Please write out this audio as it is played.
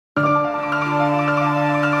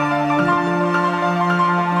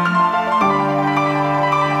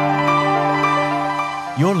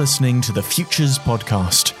listening to the Futures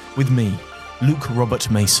Podcast with me, Luke Robert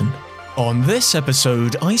Mason. On this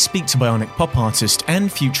episode, I speak to bionic pop artist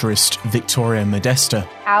and futurist Viktoria Modesta.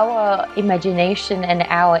 Our imagination and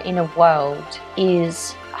our inner world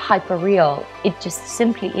is hyper-real. It just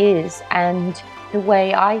simply is. And the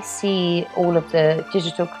way I see all of the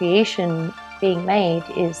digital creation being made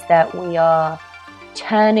is that we are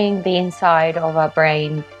turning the inside of our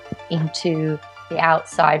brain into the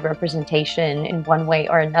outside representation in one way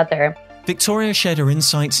or another. Viktoria shared her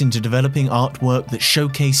insights into developing artwork that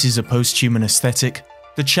showcases a post-human aesthetic,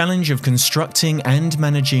 the challenge of constructing and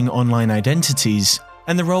managing online identities,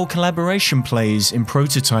 and the role collaboration plays in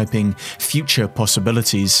prototyping future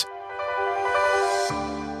possibilities.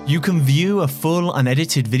 You can view a full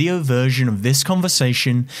unedited video version of this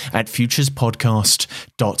conversation at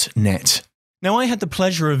futurespodcast.net. Now, I had the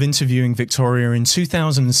pleasure of interviewing Viktoria in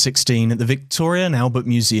 2016 at the Victoria and Albert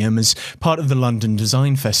Museum as part of the London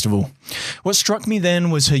Design Festival. What struck me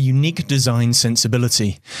then was her unique design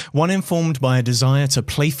sensibility, one informed by a desire to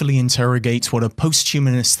playfully interrogate what a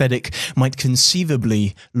post-human aesthetic might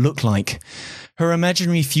conceivably look like. Her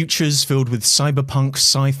imaginary futures filled with cyberpunk,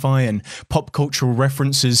 sci-fi, and pop cultural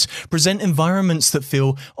references present environments that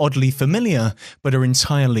feel oddly familiar, but are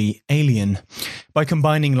entirely alien. By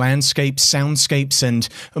combining landscapes, soundscapes, and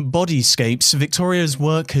bodyscapes, Viktoria's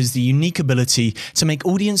work has the unique ability to make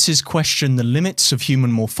audiences question the limits of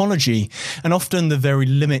human morphology, and often the very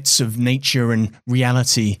limits of nature and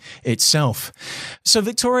reality itself. So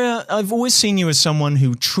Viktoria, I've always seen you as someone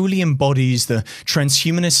who truly embodies the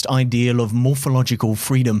transhumanist ideal of morphological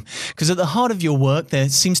freedom, because at the heart of your work there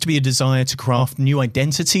seems to be a desire to craft new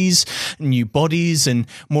identities, new bodies, and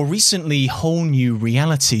more recently whole new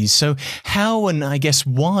realities. So how and I guess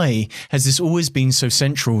why has this always been so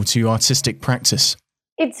central to your artistic practice?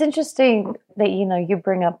 It's interesting that, you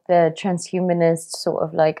bring up the transhumanist sort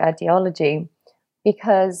of like ideology,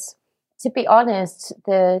 because to be honest,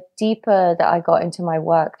 the deeper that I got into my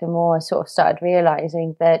work, the more I sort of started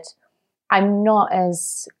realizing that I'm not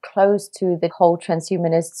as close to the whole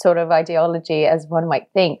transhumanist sort of ideology as one might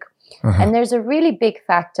think. And there's a really big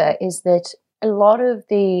factor is that a lot of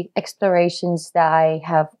the explorations that I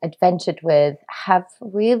have adventured with have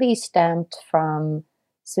really stemmed from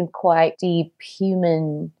some quite deep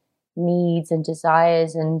human needs and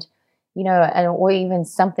desires and, or even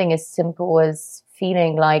something as simple as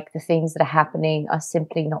feeling like the things that are happening are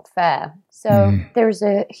simply not fair. So there's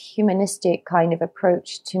a humanistic kind of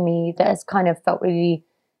approach to me that has kind of felt really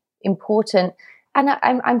important. And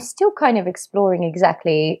I'm still kind of exploring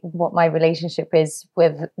exactly what my relationship is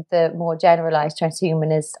with the more generalized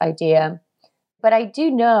transhumanist idea. But I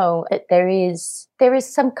do know that there is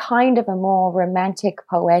some kind of a more romantic,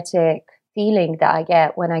 poetic feeling that I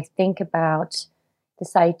get when I think about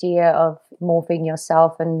this idea of morphing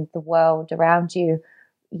yourself and the world around you,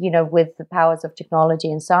 with the powers of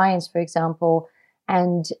technology and science, for example.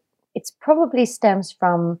 And it's probably stems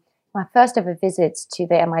from my first ever visits to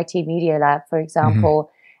the MIT Media Lab, for example,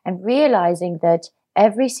 and realizing that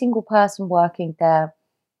every single person working there,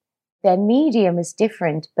 their medium is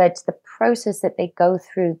different, but the process that they go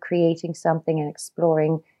through creating something and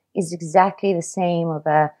exploring is exactly the same of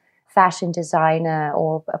a fashion designer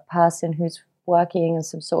or a person who's working in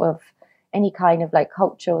some sort of any kind of like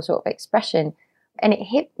cultural sort of expression. And it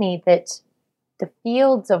hit me that the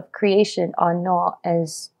fields of creation are not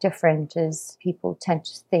as different as people tend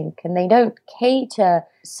to think. And they don't cater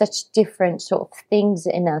such different sort of things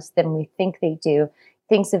in us than we think they do.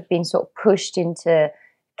 Things have been sort of pushed into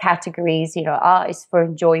categories, art is for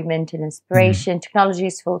enjoyment and inspiration, technology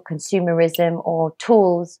is for consumerism or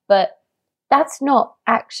tools. But that's not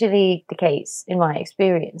actually the case in my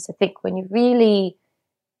experience. I think when you really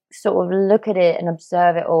sort of look at it and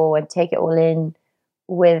observe it all and take it all in,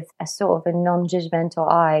 with a sort of a non-judgmental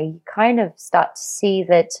eye, you kind of start to see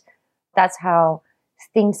that that's how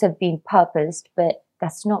things have been purposed, but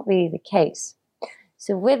that's not really the case.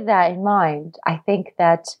 So with that in mind, I think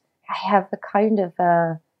that I have a kind of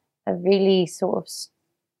a really sort of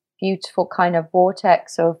beautiful kind of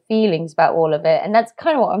vortex of feelings about all of it. And that's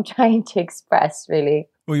kind of what I'm trying to express, really.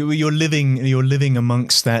 Well, you're living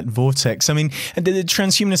amongst that vortex. I mean, the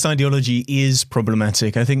transhumanist ideology is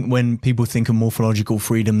problematic. I think when people think of morphological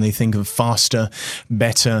freedom, they think of faster,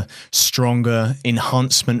 better, stronger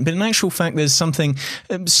enhancement. But in actual fact, there's something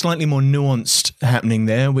slightly more nuanced happening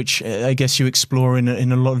there, which I guess you explore in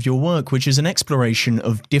a lot of your work, which is an exploration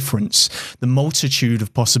of difference, the multitude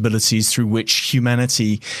of possibilities through which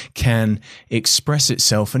humanity can express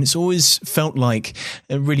itself. And it's always felt like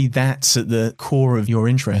really that's at the core of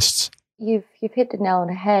your interests. You've hit the nail on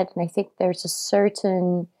the head, and I think there's a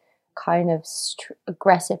certain kind of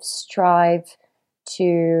aggressive strive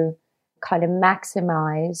to kind of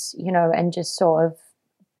maximize, and just sort of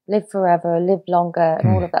live forever, live longer,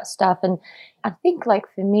 and all of that stuff. And I think, like,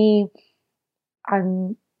 for me,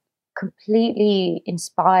 I'm completely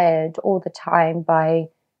inspired all the time by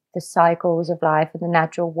the cycles of life and the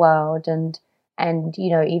natural world, and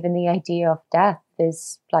even the idea of death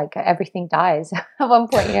is like everything dies at one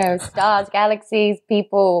point, stars, galaxies,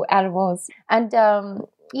 people, animals. And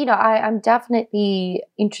I'm definitely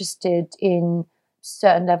interested in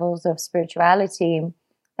certain levels of spirituality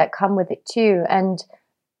that come with it too. And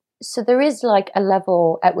so there is like a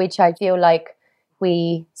level at which I feel like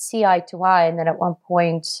we see eye to eye, and then at one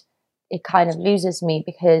point it kind of loses me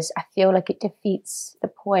because I feel like it defeats the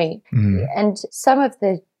point. And some of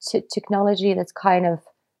the technology that's kind of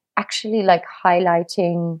actually like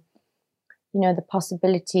highlighting, the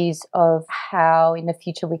possibilities of how in the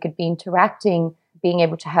future we could be interacting, being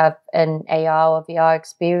able to have an AR or VR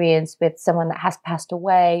experience with someone that has passed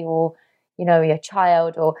away, or your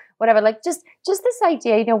child or whatever. Like just this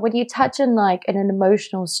idea, when you touch on like an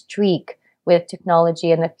emotional streak with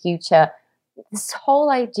technology in the future, this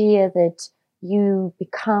whole idea that you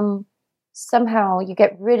become somehow, you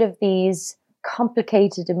get rid of these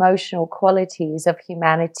complicated emotional qualities of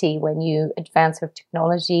humanity when you advance with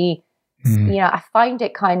technology. I find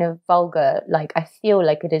it kind of vulgar. Like, I feel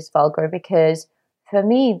like it is vulgar because for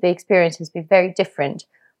me, the experience has been very different.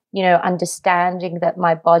 Understanding that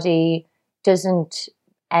my body doesn't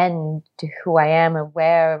end to who I am and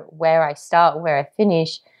where I start, where I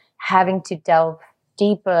finish, having to delve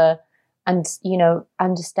deeper and,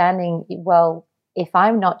 understanding, well, if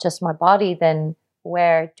I'm not just my body, then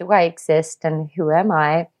where do I exist and who am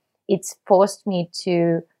I? It's forced me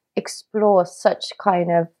to explore such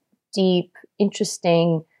kind of deep,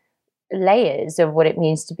 interesting layers of what it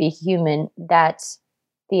means to be human, that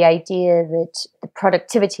the idea that the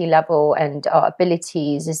productivity level and our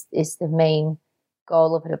abilities is the main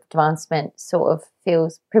goal of advancement sort of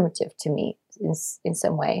feels primitive to me in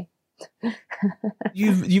some way.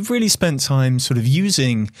 You've really spent time sort of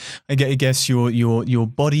using, I guess, your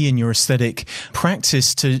body and your aesthetic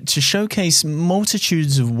practice to showcase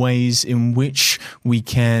multitudes of ways in which we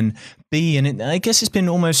can be. And I guess it's been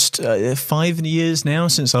almost 5 years now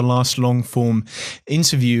since our last long form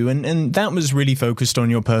interview. And that was really focused on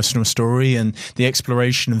your personal story and the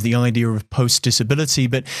exploration of the idea of post-disability.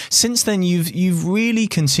 But since then, you've really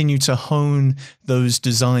continued to hone those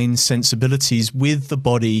design sensibilities with the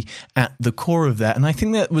body at the core of that. And I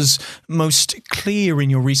think that was most clear in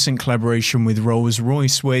your recent collaboration with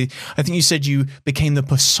Rolls-Royce, where I think you said you became the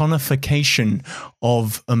personification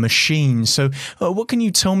of a machine. So what can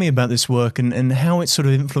you tell me about this work and how it sort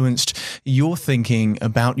of influenced your thinking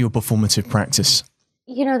about your performative practice?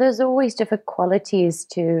 There's always different qualities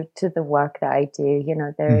to the work that I do.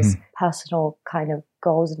 There's personal kind of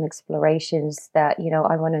goals and explorations that,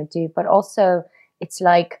 I want to do. But also it's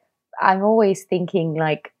like I'm always thinking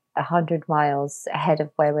like 100 miles ahead of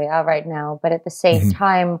where we are right now. But at the same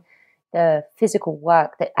time, the physical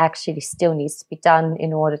work that actually still needs to be done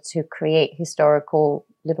in order to create historical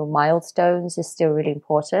little milestones is still really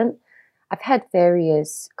important. I've had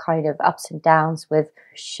various kind of ups and downs with,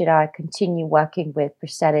 should I continue working with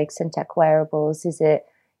prosthetics and tech wearables? Is it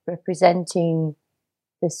representing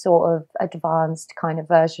the sort of advanced kind of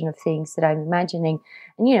version of things that I'm imagining?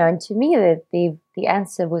 And, and to me, the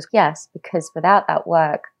answer was yes, because without that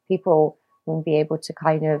work, people wouldn't be able to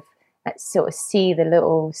kind of sort of see the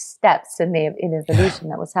little steps in evolution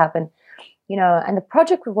that was happening. And the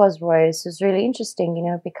project with Rolls-Royce was really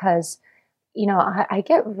interesting, because I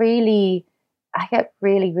get really,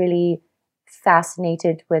 really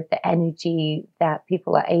fascinated with the energy that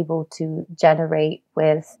people are able to generate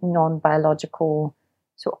with non-biological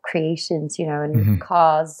sort of creations, and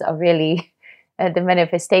cars are really the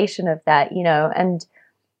manifestation of that, and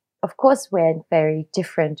of course we're very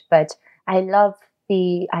different, but I love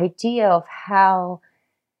the idea of how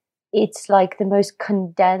it's like the most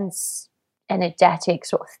condensed, energetic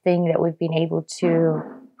sort of thing that we've been able to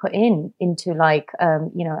put into like a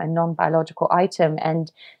non-biological item.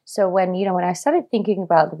 And so when I started thinking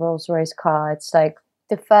about the Rolls-Royce car, it's like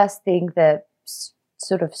the first thing that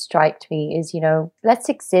sort of struck me is let's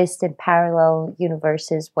exist in parallel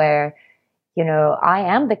universes where I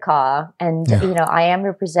am the car, and I am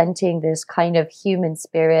representing this kind of human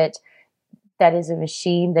spirit that is a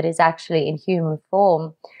machine that is actually in human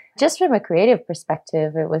form. Just from a creative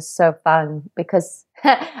perspective, it was so fun because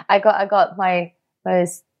I got my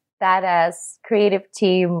most badass creative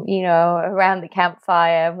team, around the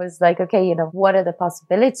campfire. Was like, okay, what are the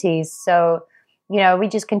possibilities? So, we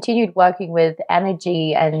just continued working with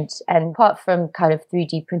energy, and apart from kind of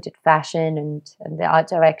 3D printed fashion and the art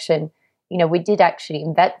direction, we did actually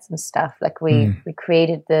invent some stuff. Like we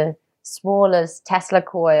created the smallest Tesla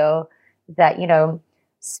coil that,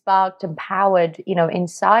 sparked and powered,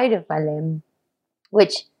 inside of my limb,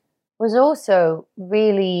 which was also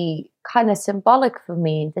really kind of symbolic for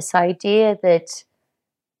me. This idea that,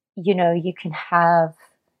 you can have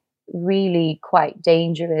really quite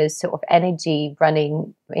dangerous sort of energy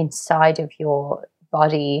running inside of your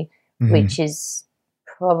body, which is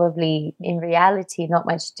probably in reality not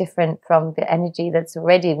much different from the energy that's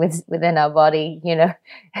already within our body.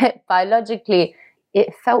 Biologically,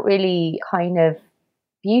 it felt really kind of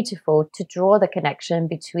beautiful to draw the connection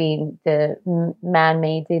between the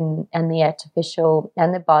man-made and the artificial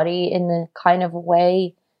and the body in a kind of a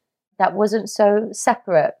way that wasn't so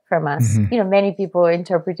separate from us. Many people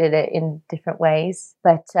interpreted it in different ways,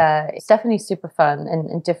 but it's definitely super fun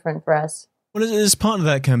and different for us. Well, as part of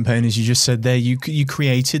that campaign, as you just said there, you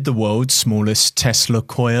created the world's smallest Tesla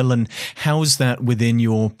coil and housed that within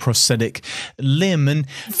your prosthetic limb. And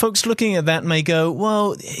folks looking at that may go,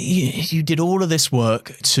 well, you did all of this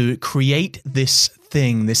work to create this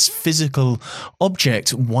thing, this physical object.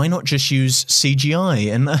 Why not just use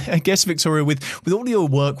CGI? And I guess, Viktoria, with all your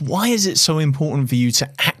work, why is it so important for you to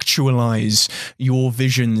actualize your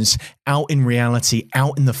visions out in reality,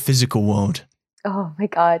 out in the physical world? Oh my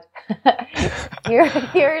God.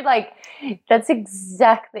 you're like, that's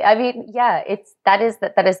exactly, I mean, yeah, that is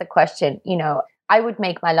the question. I would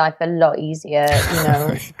make my life a lot easier,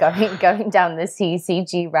 going down the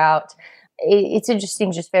CG route. It's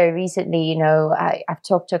interesting, just very recently, I've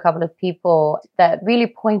talked to a couple of people that really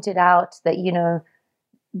pointed out that,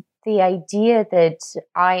 the idea that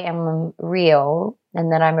I am real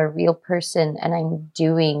and that I'm a real person and I'm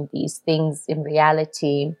doing these things in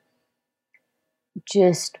reality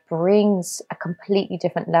just brings a completely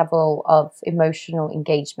different level of emotional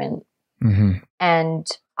engagement. And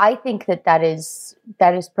I think that is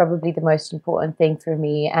probably the most important thing for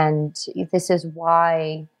me. And this is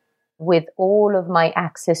why, with all of my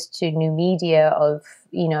access to new media of,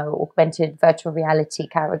 augmented virtual reality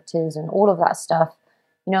characters and all of that stuff,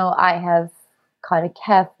 I have kind of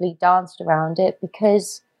carefully danced around it,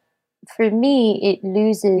 because for me, it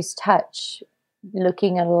loses touch.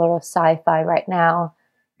 Looking at a lot of sci-fi right now,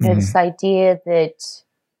 this idea that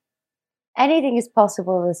anything is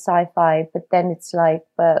possible with sci-fi, but then it's like,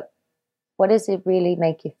 but what does it really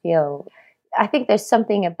make you feel? I think there's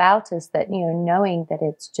something about us that, knowing that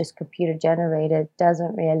it's just computer generated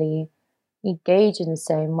doesn't really engage in the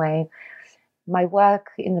same way. My work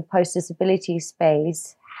in the post-disability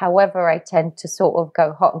space, however, I tend to sort of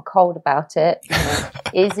go hot and cold about it.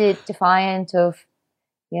 Is it defiant of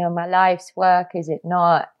my life's work? Is it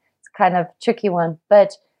not? It's kind of a tricky one.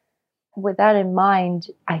 But with that in mind,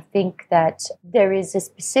 I think that there is a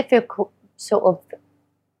specific sort of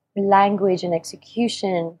language and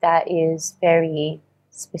execution that is very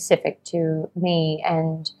specific to me.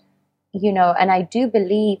 And, and I do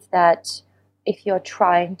believe that if you're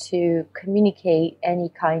trying to communicate any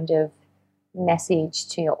kind of message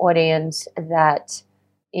to your audience that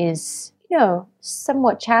is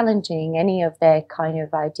somewhat challenging any of their kind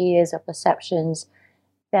of ideas or perceptions,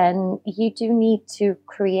 then you do need to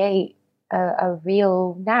create a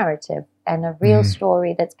real narrative and a real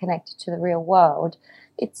story that's connected to the real world.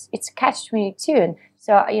 It's catch-22. And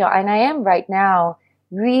so, and I am right now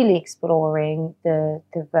really exploring the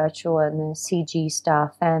virtual and the CG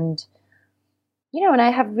stuff. And, and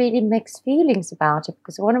I have really mixed feelings about it,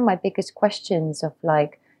 because one of my biggest questions of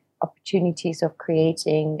opportunities of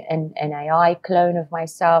creating an AI clone of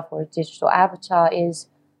myself or a digital avatar is,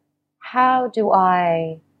 how do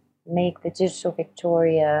I make the digital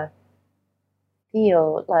Viktoria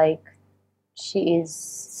feel like she is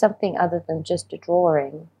something other than just a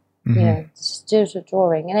drawing, just digital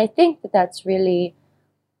drawing? And I think that is really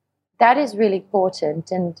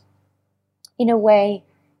important. And in a way,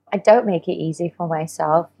 I don't make it easy for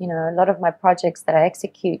myself. A lot of my projects that I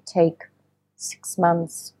execute take 6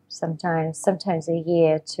 months, sometimes a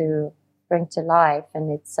year to bring to life,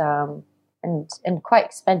 and it's and quite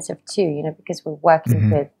expensive too, because we're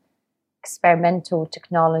working with experimental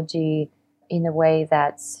technology in a way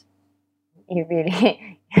that's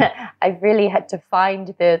I really had to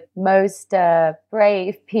find the most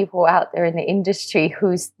brave people out there in the industry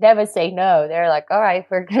who's never say no. They're like, all right,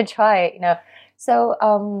 we're gonna try it,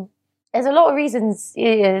 So there's a lot of reasons.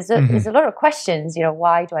 There's a lot of questions.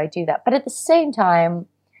 Why do I do that? But at the same time,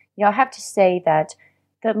 I have to say that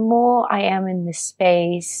the more I am in this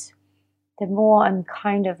space, the more I'm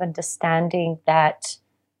kind of understanding that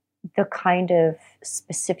the kind of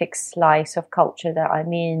specific slice of culture that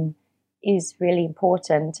I'm in is really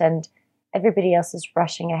important. And everybody else is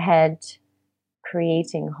rushing ahead,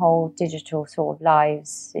 creating whole digital sort of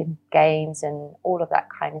lives in games and all of that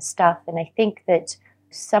kind of stuff. And I think that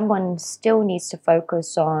someone still needs to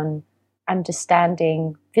focus on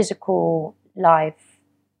understanding physical life,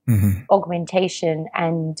 augmentation,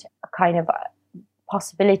 and kind of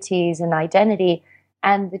possibilities and identity,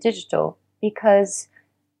 and the digital, because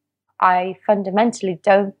I fundamentally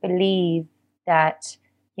don't believe that,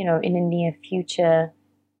 in the near future,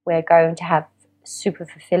 we're going to have super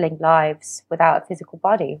fulfilling lives without a physical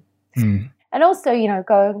body. And also,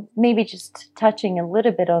 maybe just touching a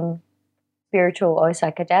little bit on spiritual or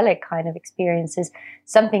psychedelic kind of experiences.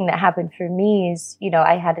 Something that happened for me is,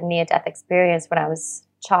 I had a near-death experience when I was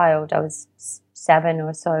a child. I was 7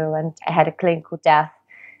 or so, and I had a clinical death.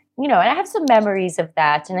 And I have some memories of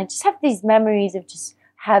that, and I just have these memories of just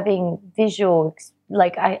having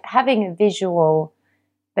having a visual,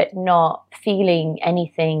 but not feeling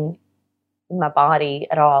anything in my body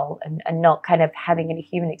at all, and not kind of having any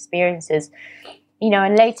human experiences.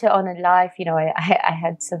 And later on in life, I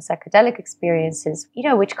had some psychedelic experiences,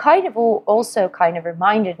 which kind of also kind of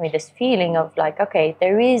reminded me this feeling of like, okay,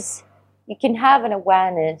 you can have an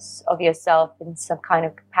awareness of yourself in some kind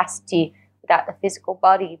of capacity without the physical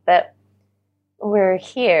body, but we're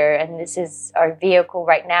here and this is our vehicle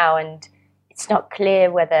right now, and it's not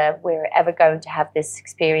clear whether we're ever going to have this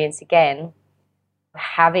experience again.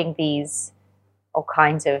 Having these all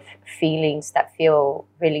kinds of feelings that feel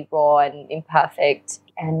really raw and imperfect,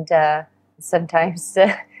 and sometimes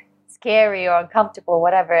scary or uncomfortable,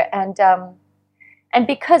 whatever. And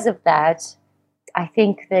because of that, I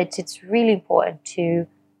think that it's really important to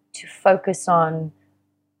focus on,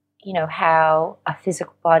 how a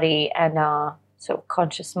physical body and our sort of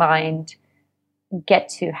conscious mind get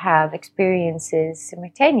to have experiences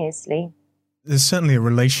simultaneously. There's certainly a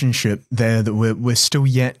relationship there that we're still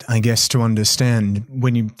yet, I guess, to understand.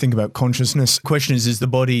 When you think about consciousness, the question is the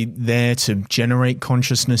body there to generate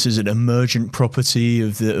consciousness? Is it an emergent property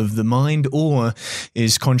of the mind, or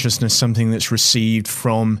is consciousness something that's received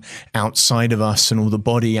from outside of us, and all the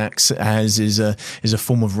body acts as is a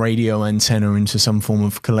form of radio antenna into some form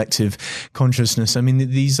of collective consciousness? I mean,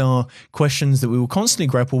 these are questions that we will constantly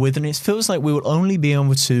grapple with, and it feels like we will only be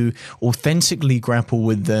able to authentically grapple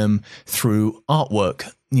with them through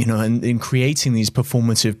artwork, and in creating these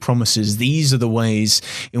performative promises. These are the ways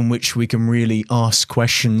in which we can really ask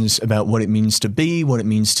questions about what it means to be, what it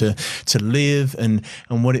means to live, and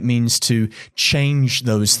what it means to change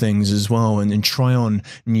those things as well, and try on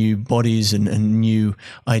new bodies and new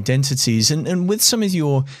identities. And with some of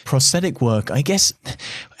your prosthetic work, I guess,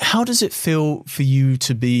 how does it feel for you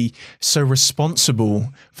to be so responsible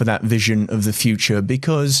for that vision of the future?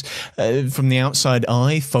 Because from the outside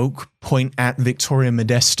eye, folk point at Viktoria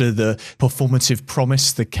Modesta, the performative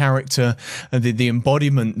promise, the character, the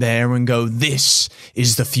embodiment there, and go, this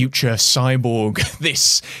is the future cyborg,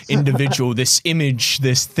 this individual, this image,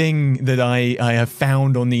 this thing that I have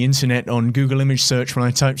found on the internet, on Google image search when I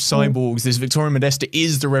type cyborgs. This Viktoria Modesta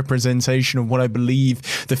is the representation of what I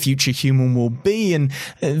believe the future human will be. And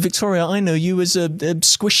Viktoria, I know you as a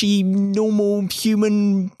squishy, normal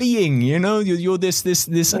human being, you're this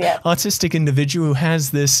artistic individual who has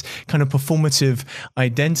this kind of performative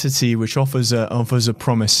identity, which offers a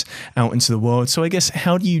promise out into the world. So I guess,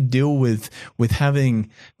 how do you deal with having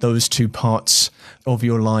those two parts of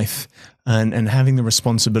your life, and having the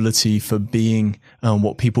responsibility for being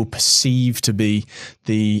what people perceive to be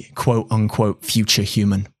the quote unquote future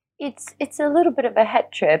human? It's a little bit of a head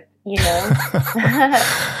trip,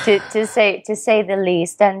 to say the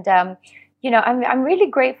least. And I'm really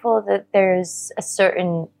grateful that there's a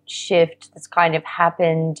certain shift that's kind of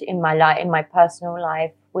happened in my life, in my personal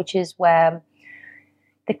life, which is where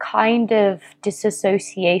the kind of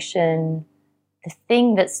disassociation, the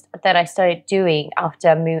thing that I started doing after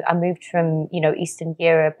I moved from Eastern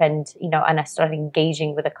Europe, and and I started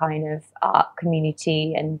engaging with a kind of art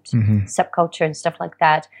community and subculture and stuff like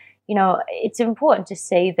that. It's important to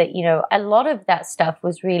say that a lot of that stuff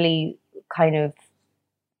was really kind of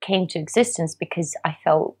came to existence because I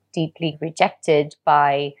felt deeply rejected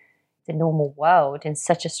by the normal world in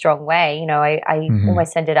such a strong way. I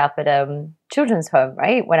almost ended up at a children's home,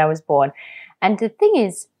 right, when I was born. And the thing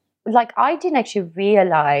is, like, I didn't actually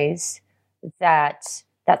realize that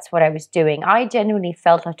that's what I was doing. I genuinely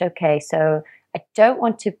felt like, okay, so I don't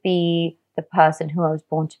want to be the person who I was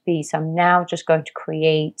born to be. So I'm now just going to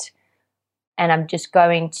create, and I'm just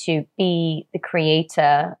going to be the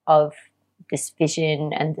creator of this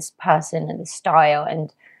vision and this person and this style.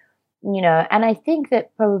 And And I think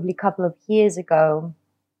that probably a couple of years ago,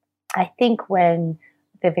 I think when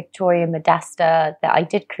the Victoria Modesta that I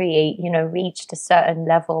did create, reached a certain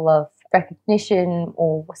level of recognition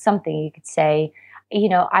or something you could say,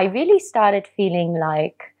 I really started feeling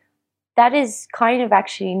like that is kind of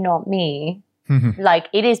actually not me. Like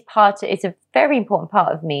it's a very important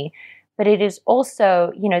part of me, but it is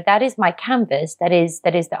also, that is my canvas. That is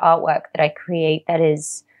the artwork that I create. That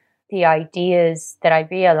is the ideas that I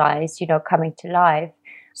realize, coming to life.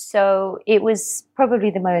 So it was probably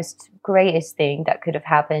the most greatest thing that could have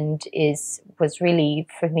happened was really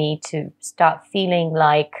for me to start feeling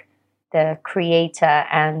like the creator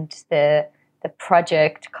and the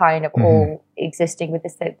project kind of all existing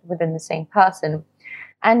within the same person.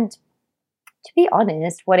 And to be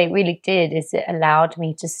honest, what it really did is it allowed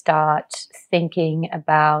me to start thinking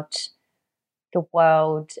about the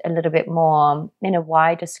world a little bit more in a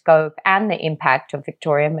wider scope and the impact of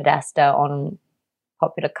Victoria Modesta on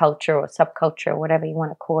popular culture or subculture, or whatever you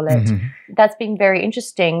want to call it. That's been very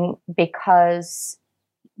interesting because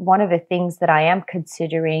one of the things that I am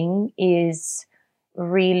considering is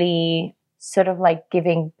really sort of like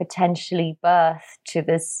giving potentially birth to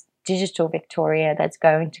this digital Victoria that's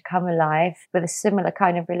going to come alive with a similar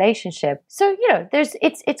kind of relationship. So,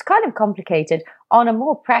 it's kind of complicated. On a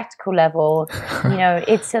more practical level,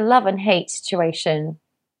 it's a love and hate situation,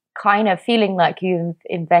 kind of feeling like you've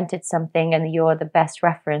invented something and you're the best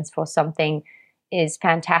reference for something is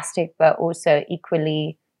fantastic, but also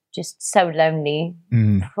equally just so lonely.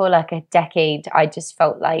 For like a decade, I just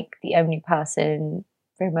felt like the only person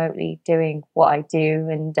remotely doing what I do.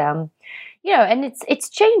 And, and it's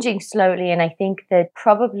changing slowly. And I think that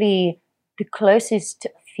probably the closest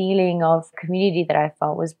feeling of community that I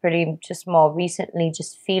felt was pretty just more recently,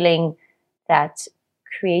 just feeling that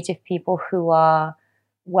creative people who are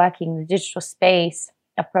working in the digital space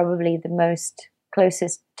are probably the most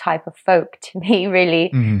closest type of folk to me,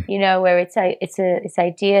 really. Where it's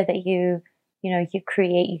idea that you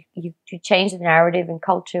create, you change the narrative and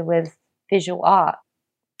culture with visual art.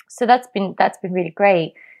 So that's been really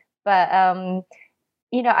great. But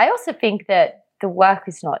I also think that the work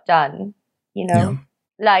is not done.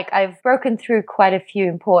 Like I've broken through quite a few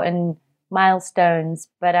important milestones,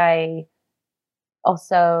 but I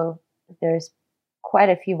also there's quite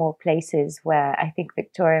a few more places where I think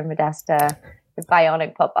Victoria Modesta, the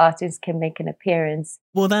bionic pop artist, can make an appearance.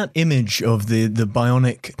 Well, that image of the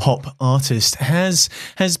bionic pop artist has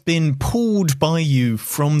been pulled by you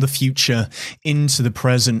from the future into the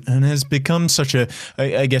present and has become such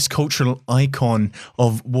I guess, cultural icon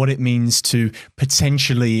of what it means to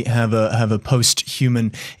potentially have a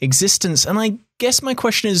post-human existence. And I guess my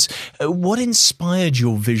question is, what inspired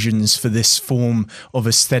your visions for this form of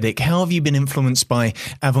aesthetic? How have you been influenced by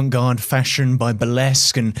avant-garde fashion, by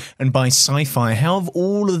burlesque, and by sci-fi? How have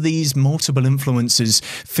all of these multiple influences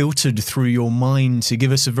filtered through your mind to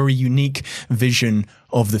give us a very unique vision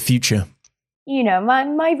of the future?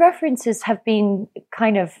 My references have been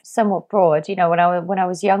kind of somewhat broad. When I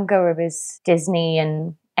was younger, it was Disney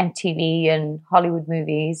and MTV and Hollywood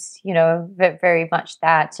movies, very much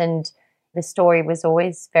that. And the story was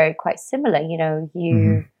always quite similar.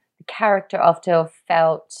 The character often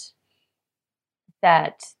felt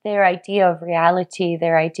that their idea of reality,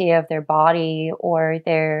 their idea of their body or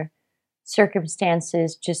their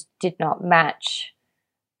circumstances just did not match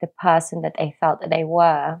the person that they felt that they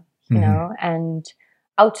were, and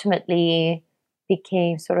ultimately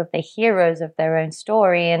became sort of the heroes of their own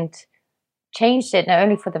story and changed it not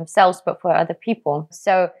only for themselves, but for other people.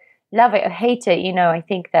 So love it or hate it, I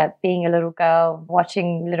think that being a little girl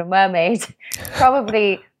watching Little Mermaid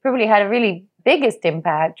probably had a really biggest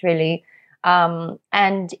impact, really. And,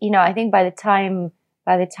 I think by the time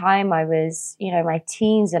I was, my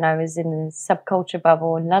teens and I was in the subculture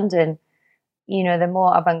bubble in London, the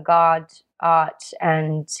more avant-garde art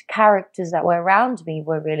and characters that were around me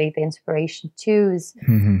were really the inspiration too.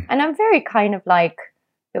 And I'm very kind of like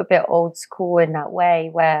a little bit old school in that way,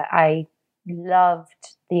 where I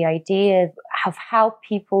loved the idea of how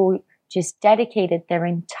people just dedicated their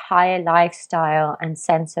entire lifestyle and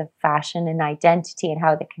sense of fashion and identity and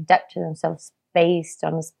how they conducted themselves based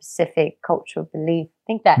on a specific cultural belief. I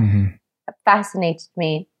think that fascinated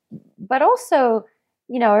me. But also,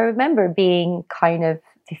 I remember being kind of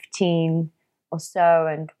 15 or so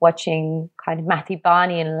and watching kind of Matthew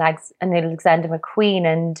Barney and Alexander McQueen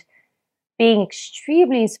and being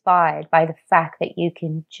extremely inspired by the fact that you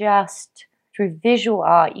can just, through visual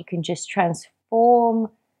art, you can just transform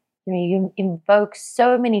you invoke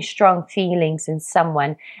so many strong feelings in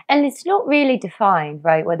someone, and it's not really defined,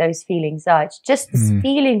 right, what those feelings are. It's just these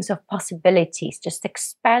feelings of possibilities, just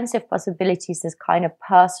expansive possibilities, this kind of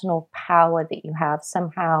personal power that you have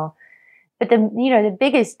somehow. But the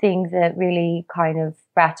biggest thing that really kind of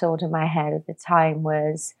rattled in my head at the time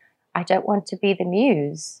was, I don't want to be the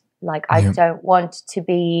muse. Like, I don't want to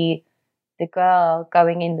be the girl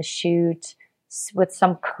going in the shoot with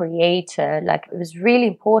some creator. Like, it was really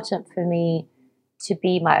important for me to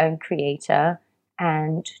be my own creator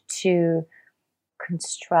and to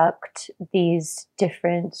construct these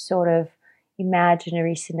different sort of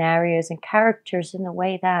imaginary scenarios and characters in a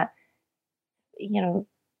way that,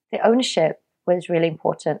 the ownership was really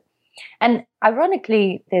important. And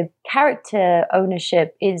ironically, the character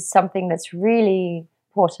ownership is something that's really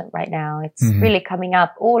important right now. It's really coming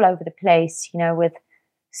up all over the place, with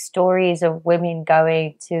stories of women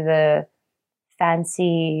going to the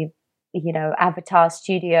fancy, avatar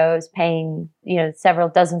studios, paying, several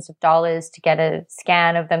dozens of dollars to get a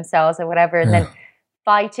scan of themselves or whatever, and then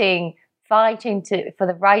fighting for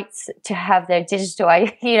the rights to have their digital,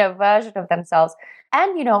 version of themselves.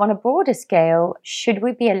 And, on a broader scale, should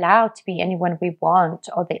we be allowed to be anyone we want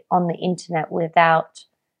on the internet without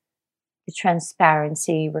the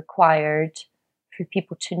transparency required for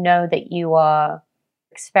people to know that you are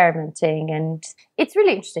experimenting? And it's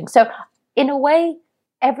really interesting. So in a way,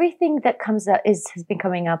 everything that comes up has been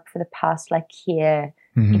coming up for the past year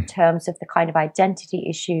in terms of the kind of identity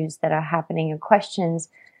issues that are happening and questions.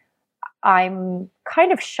 I'm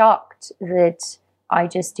kind of shocked that I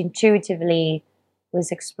just intuitively was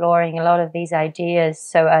exploring a lot of these ideas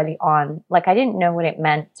so early on. Like, I didn't know what it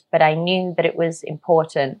meant, but I knew that it was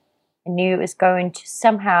important. I knew it was going to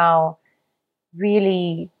somehow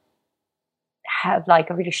really have a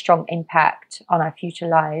really strong impact on our future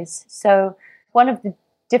lives. So one of the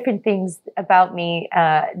different things about me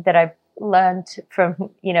that I've learned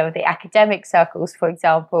from, the academic circles, for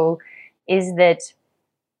example, is that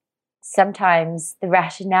sometimes the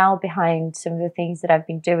rationale behind some of the things that I've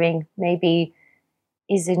been doing maybe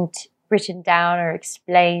isn't written down or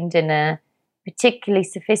explained in a particularly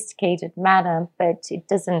sophisticated manner, but it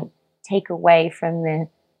doesn't take away from the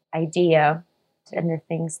idea and the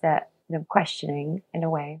things that I'm questioning in a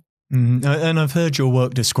way. And I've heard your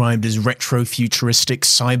work described as retro-futuristic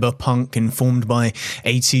cyberpunk informed by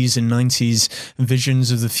 80s and 90s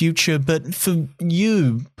visions of the future. But for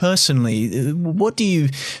you personally, what do you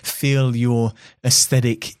feel your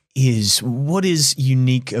aesthetic is? What is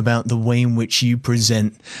unique about the way in which you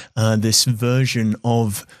present this version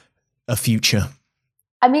of a future?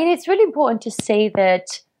 I mean, it's really important to say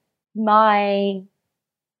that my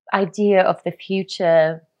idea of the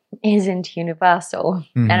future isn't universal.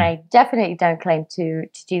 And I definitely don't claim to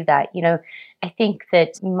do that. I think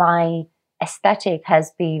that my aesthetic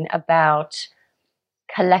has been about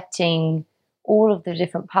collecting all of the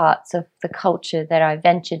different parts of the culture that I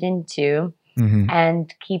ventured into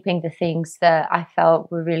and keeping the things that I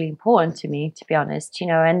felt were really important to me, to be honest,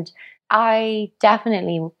 and I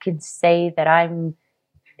definitely can say that I'm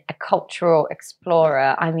a cultural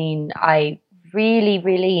explorer. I mean, I really,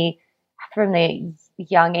 really, from the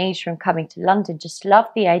young age, from coming to London, just love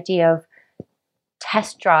the idea of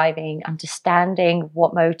test driving, understanding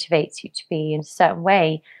what motivates you to be in a certain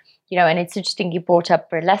way, and it's interesting you brought up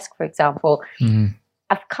burlesque, for example.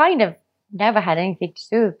 I've kind of never had anything to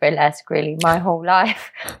do with burlesque really my whole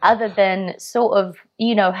life, other than sort of,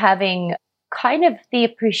 having kind of the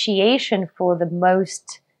appreciation for the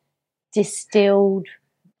most distilled,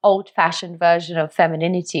 old-fashioned version of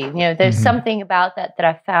femininity. There's something about that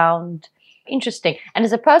I found interesting. And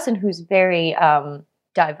as a person who's very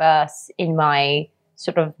diverse in my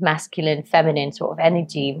sort of masculine, feminine sort of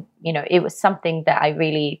energy, it was something that I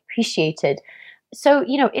really appreciated. So,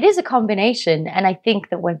 it is a combination. And I think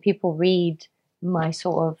that when people read my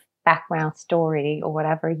sort of background story or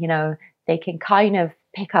whatever, they can kind of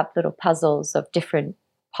pick up little puzzles of different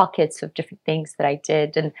pockets of different things that I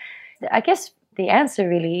did. And I guess the answer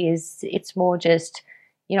really is it's more just,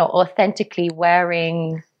 authentically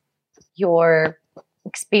wearing your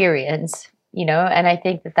experience, and I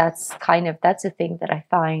think that's a thing that I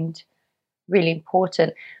find really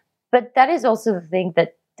important. But that is also the thing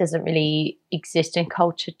that doesn't really exist in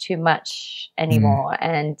culture too much anymore.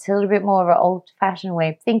 And it's a little bit more of an old-fashioned way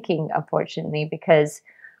of thinking, unfortunately, because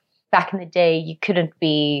back in the day, you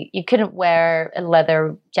couldn't wear a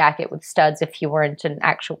leather jacket with studs if you weren't an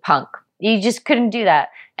actual punk. You just couldn't do that.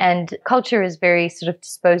 And culture is very sort of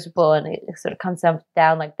disposable, and it sort of comes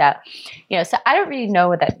down like that. So I don't really know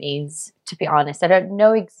what that means, to be honest. I don't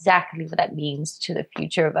know exactly what that means to the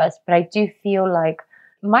future of us, but I do feel like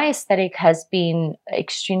my aesthetic has been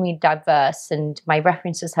extremely diverse and my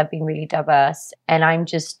references have been really diverse. And I'm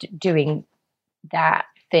just doing that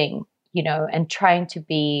thing, and trying to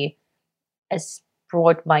be as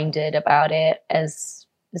broad-minded about it as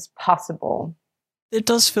possible. It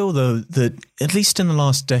does feel, though, that at least in the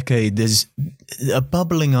last decade, there's a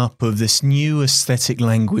bubbling up of this new aesthetic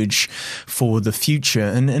language for the future.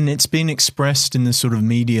 And it's been expressed in the sort of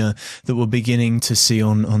media that we're beginning to see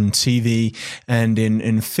on TV and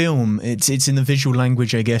in film. It's in the visual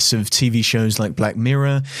language, I guess, of TV shows like Black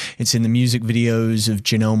Mirror. It's in the music videos of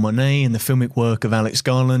Janelle Monáe and the filmic work of Alex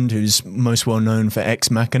Garland, who's most well known for Ex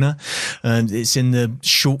Machina. And it's in the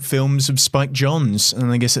short films of Spike Jonze.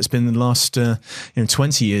 And I guess it's been the last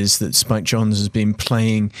 20 years that Spike Jonze has been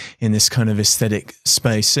playing in this kind of aesthetic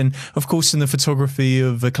space. And of course, in the photography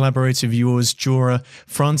of a collaborator of yours, Jora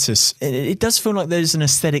Francis, it does feel like there's an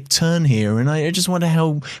aesthetic turn here. And I just wonder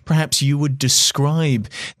how perhaps you would describe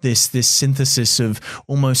this synthesis of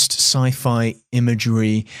almost sci-fi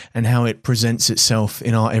imagery and how it presents itself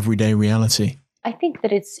in our everyday reality. I think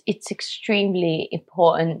that it's extremely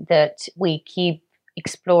important that we keep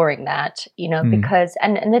exploring that, because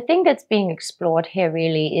and the thing that's being explored here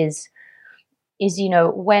really is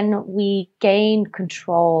when we gain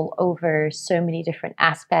control over so many different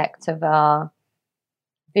aspects of our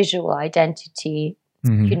visual identity,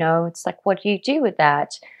 it's like, what do you do with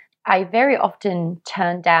that? I very often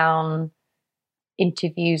turn down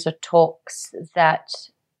interviews or talks that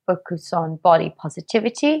focus on body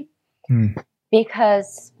positivity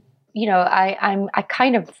because I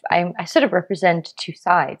sort of represent two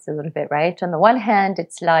sides a little bit, right? On the one hand,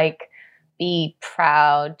 it's like, be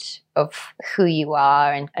proud of who you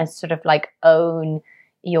are and sort of like own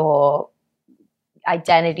your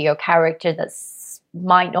identity or character that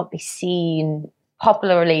might not be seen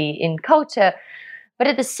popularly in culture. But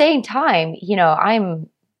at the same time, I'm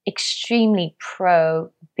extremely pro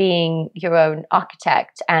being your own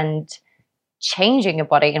architect and changing your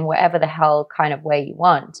body in whatever the hell kind of way you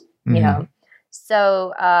want.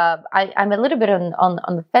 So I'm a little bit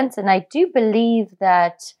on the fence, and I do believe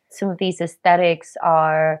that some of these aesthetics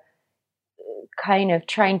are kind of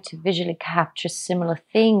trying to visually capture similar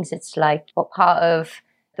things. It's like, what part of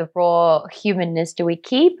the raw humanness do we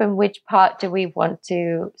keep, and which part do we want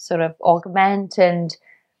to sort of augment and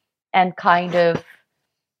kind of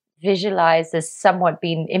visualize as somewhat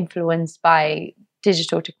being influenced by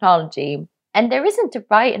digital technology. And there isn't a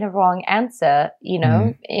right and a wrong answer,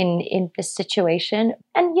 in this situation.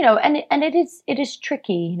 And, and it is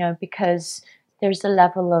tricky, because there's a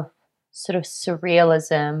level of sort of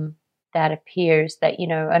surrealism that appears that,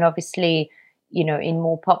 and obviously, in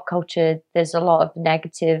more pop culture, there's a lot of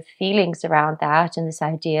negative feelings around that. And this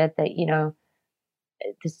idea that,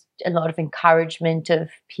 there's a lot of encouragement of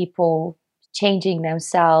people changing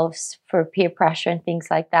themselves for peer pressure and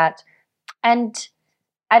things like that. And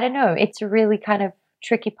I don't know, it's a really kind of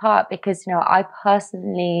tricky part because, I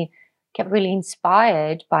personally get really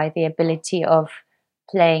inspired by the ability of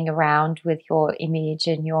playing around with your image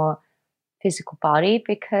and your physical body,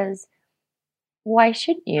 because why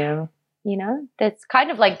shouldn't you? That's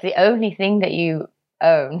kind of like the only thing that you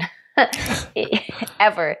own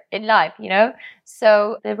ever in life,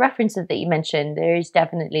 So the references that you mentioned, there's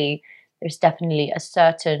definitely a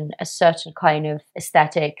certain kind of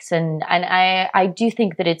aesthetics, and I do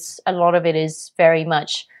think that a lot of it is very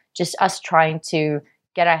much just us trying to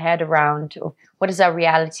get our head around what does our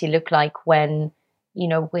reality look like when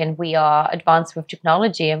we are advanced with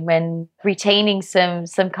technology and when retaining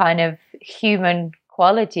some kind of human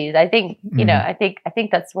qualities. I think I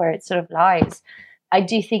think that's where it sort of lies. I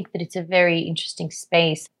do think that it's a very interesting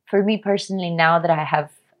space for me personally. Now that I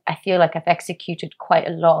feel like I've executed quite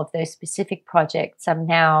a lot of those specific projects, I'm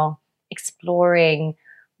now exploring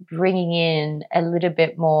bringing in a little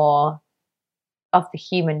bit more of the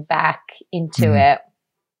human back into it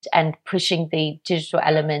and pushing the digital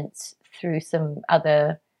elements through some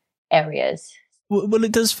other areas. Well,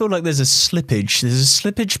 it does feel like there's a slippage. There's a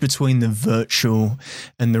slippage between the virtual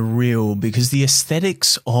and the real, because the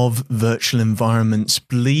aesthetics of virtual environments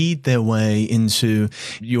bleed their way into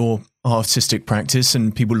your artistic practice,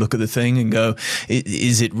 and people look at the thing and go,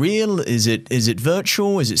 is it real? Is it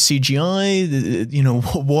virtual? Is it CGI?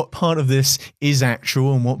 What part of this is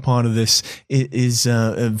actual and what part of this is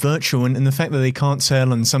virtual? And the fact that they can't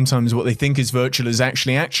tell, and sometimes what they think is virtual is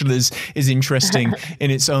actually is interesting in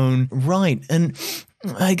its own right. And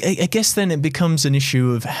I guess then it becomes an issue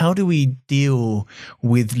of how do we deal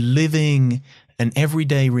with living an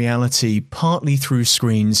everyday reality partly through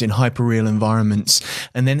screens in hyperreal environments,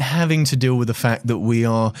 and then having to deal with the fact that we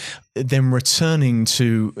are then returning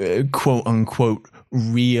to quote unquote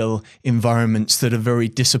real environments that are very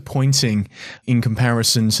disappointing in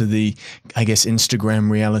comparison to the, I guess, Instagram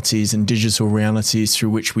realities and digital realities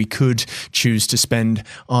through which we could choose to spend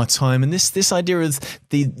our time. And this idea of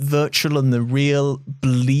the virtual and the real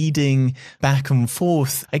bleeding back and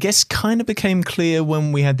forth, I guess, kind of became clear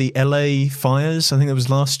when we had the LA fires. I think that was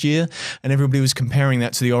last year, and everybody was comparing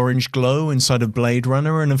that to the orange glow inside of Blade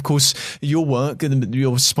Runner. And of course, your work,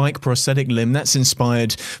 your spike prosthetic limb, that's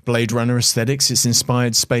inspired Blade Runner aesthetics. It's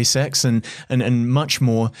inspired SpaceX and much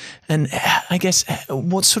more. And I guess,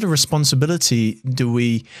 what sort of responsibility do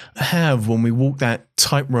we have when we walk that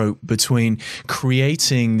tightrope between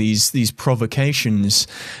creating these provocations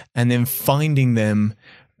and then finding them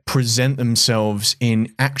present themselves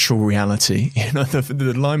in actual reality? You know,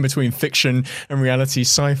 the line between fiction and reality,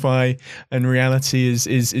 sci-fi and reality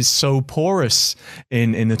is so porous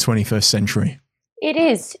in the 21st century. It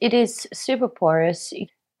is super porous.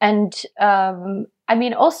 And I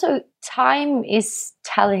mean, also time is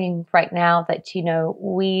telling right now that, you know,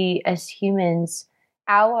 we as humans,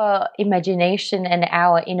 our imagination and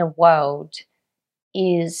our inner world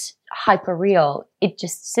is hyper real. It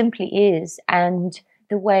just simply is. And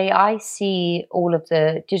the way I see all of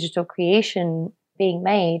the digital creation being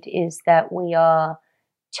made is that we are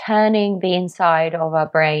turning the inside of our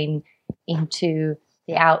brain into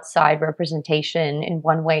the outside representation in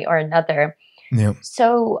one way or another. Yeah.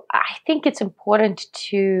 So I think it's important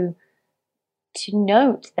to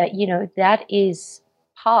note that, you know, that is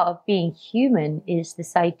part of being human, is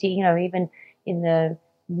this idea, you know, even in the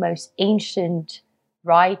most ancient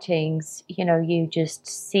writings, you know, you just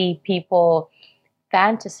see people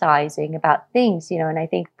fantasizing about things, you know, and I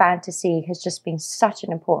think fantasy has just been such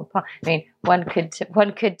an important part. I mean, one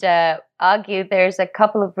could argue there's a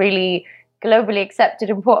couple of really globally accepted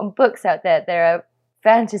important books out there. There are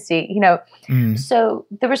fantasy, you know. So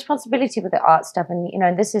the responsibility with the art stuff, and, you know,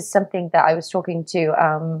 and this is something that I was talking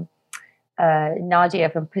to Nadia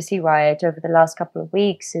from Pussy Riot over the last couple of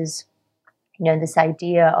weeks, is, you know, this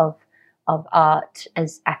idea of art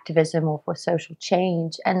as activism or for social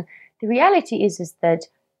change. And the reality is that,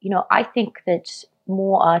 you know, I think that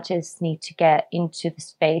more artists need to get into the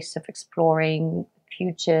space of exploring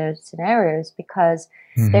future scenarios, because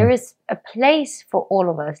there is a place for all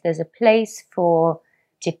of us. There's a place for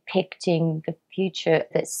depicting the future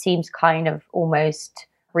that seems kind of almost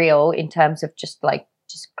real in terms of just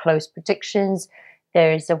close predictions.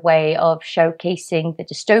 There's a way of showcasing the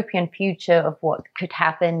dystopian future of what could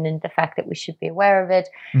happen and the fact that we should be aware of it.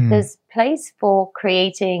 There's place for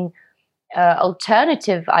creating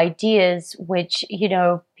alternative ideas which, you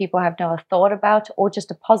know, people have never thought about, or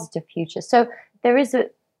just a positive future. So there is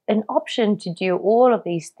an option to do all of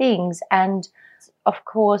these things. And of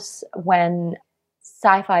course, when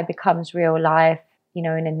sci-fi becomes real life, you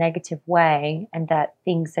know, in a negative way, and that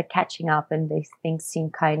things are catching up and these things seem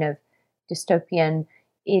kind of dystopian,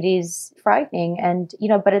 it is frightening. And, you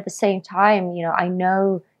know, but at the same time, you know, I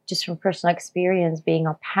know just from personal experience being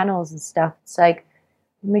on panels and stuff, it's like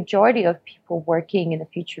the majority of people working in the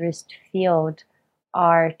futurist field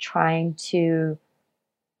are trying to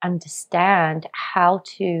understand how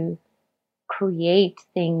to create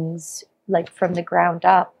things like from the ground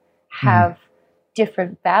up, have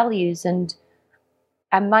different values. And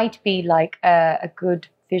I might be like a good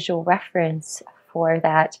visual reference for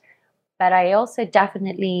that, but I also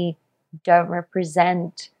definitely don't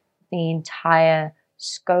represent the entire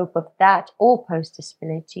scope of that or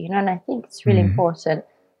post-disability, you know, and I think it's really important.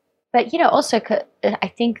 But, you know, also I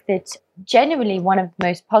think that genuinely one of the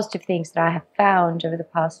most positive things that I have found over the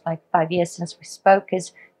past 5 years since we spoke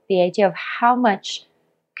is the idea of how much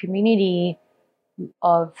community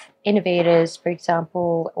of innovators, for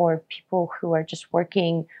example, or people who are just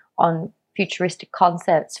working on futuristic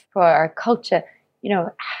concepts for our culture, you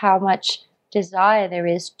know, how much desire there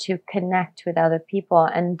is to connect with other people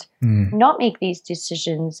and not make these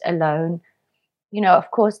decisions alone. You know,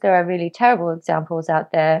 of course, there are really terrible examples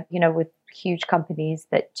out there, you know, with huge companies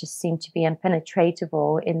that just seem to be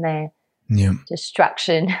impenetrable in their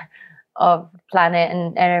destruction of the planet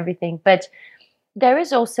and everything. But there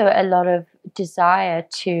is also a lot of desire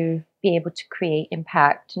to be able to create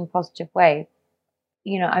impact in a positive way.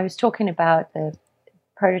 You know, I was talking about the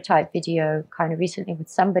prototype video kind of recently with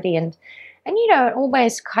somebody, and you know,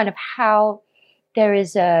 almost kind of how there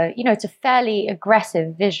is a, you know, it's a fairly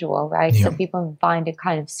aggressive visual, right? So people find it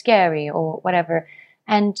kind of scary or whatever.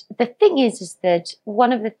 And the thing is that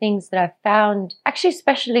one of the things that I've found, actually,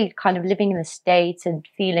 especially kind of living in the States and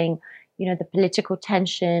feeling, you know, the political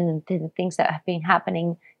tension and the things that have been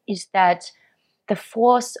happening, is that the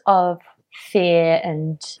force of fear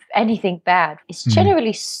and anything bad is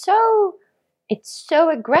generally so it's so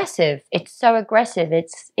aggressive. It's so aggressive.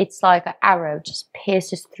 It's like an arrow just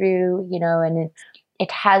pierces through, and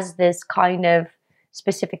it has this kind of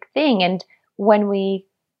specific thing. And when we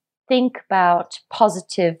think about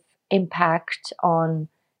positive impact on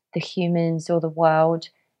the humans or the world,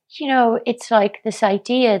 it's like this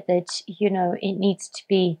idea that, it needs to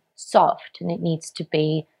be soft and it needs to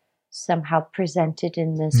be somehow presented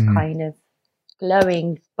in this kind of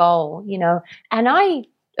glowing bowl, and I,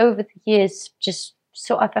 over the years, just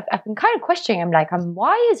I've been kind of questioning. I'm like,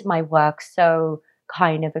 why is my work so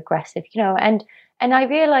kind of aggressive, and I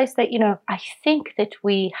realized that, I think that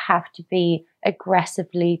we have to be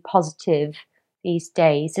aggressively positive these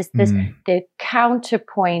days. Is this the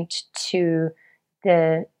counterpoint to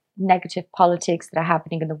the negative politics that are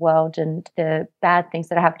happening in the world and the bad things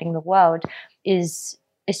that are happening in the world? Is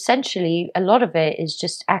essentially, a lot of it is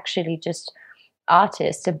just actually just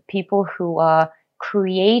artists and people who are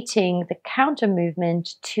creating the counter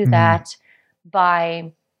movement to that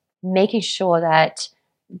by making sure that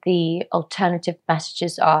the alternative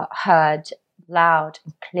messages are heard loud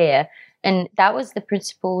and clear. And that was the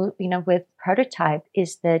principle, with Prototype,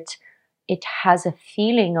 is that it has a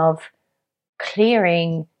feeling of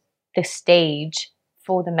clearing the stage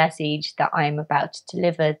for the message that I'm about to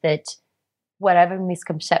deliver, that whatever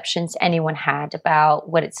misconceptions anyone had about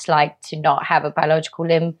what it's like to not have a biological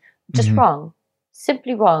limb, just wrong,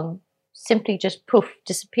 simply just poof,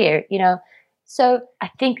 disappear, So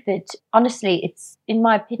I think that, honestly, it's, in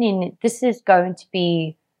my opinion, this is going to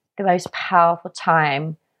be the most powerful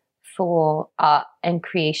time for art and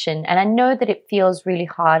creation. And I know that it feels really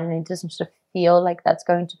hard and it doesn't sort of feel like that's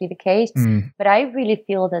going to be the case, but I really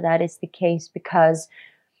feel that that is the case because,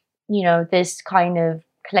 this kind of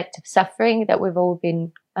collective suffering that we've all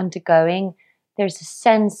been undergoing, there's a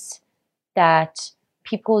sense that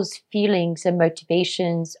people's feelings and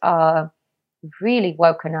motivations are really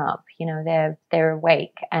woken up. They're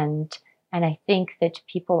awake, and I think that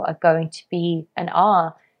people are going to be and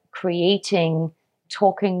are creating,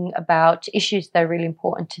 talking about issues that are really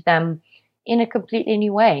important to them in a completely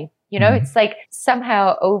new way. It's like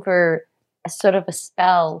somehow over a sort of a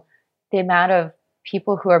spell, the amount of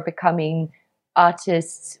people who are becoming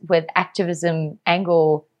artists with activism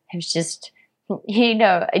angle have just,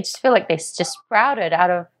 I just feel like they just sprouted out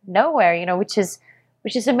of nowhere, which is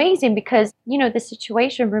amazing because, the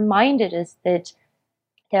situation reminded us that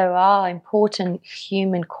there are important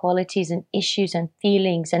human qualities and issues and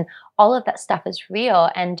feelings, and all of that stuff is real,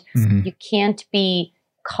 and you can't be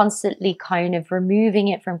constantly kind of removing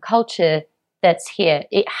it from culture that's here.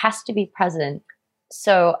 It has to be present.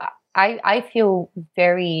 So I feel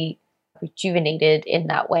very rejuvenated in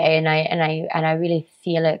that way, and I really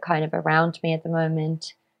feel it kind of around me at the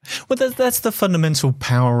moment. Well, that's the fundamental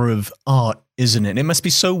power of art, isn't it? It must be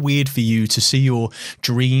so weird for you to see your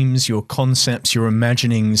dreams, your concepts, your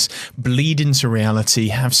imaginings bleed into reality,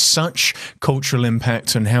 have such cultural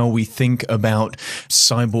impact on how we think about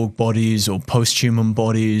cyborg bodies or post-human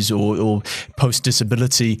bodies or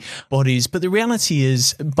post-disability bodies. But the reality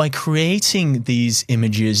is, by creating these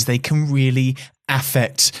images, they can really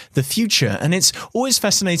affect the future. And it's always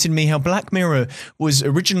fascinated me how Black Mirror was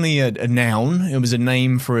originally a noun. It was a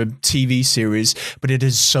name for a TV series, but it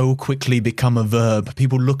has so quickly become a verb.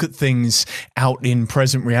 People look at things out in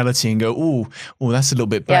present reality and go, oh, that's a little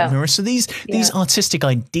bit Black Mirror. So these artistic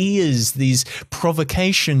ideas, these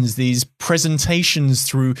provocations, these presentations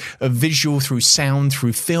through a visual, through sound,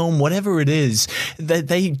 through film, whatever it is,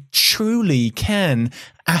 they truly can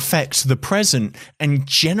affect the present and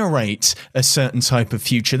generate a certain type of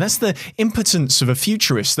future. That's the impotence of a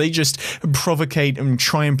futurist. They just provocate and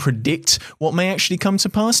try and predict what may actually come to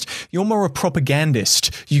pass. You're more a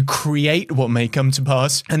propagandist. You create what may come to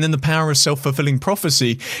pass, and then the power of self-fulfilling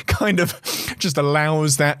prophecy kind of just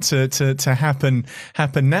allows that to happen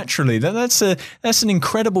naturally. That's an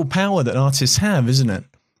incredible power that artists have, isn't it?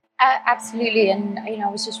 Absolutely. And I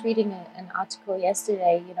was just reading an article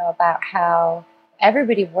yesterday, about how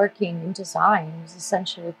everybody working in design is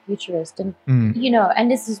essentially a futurist. And,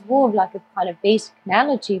 and this is more of like a kind of basic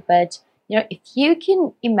analogy, but, if you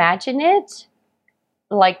can imagine it,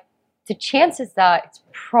 like the chances are it's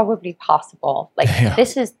probably possible. Like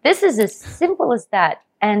this is as simple as that.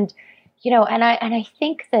 And, and I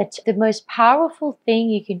think that the most powerful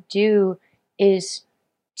thing you can do is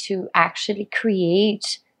to actually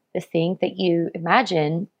create the thing that you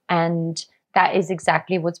imagine. And that is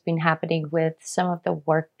exactly what's been happening with some of the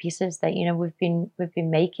work pieces that we've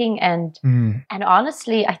been making, and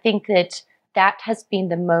honestly, I think that has been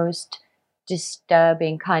the most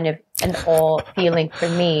disturbing kind of an awe feeling for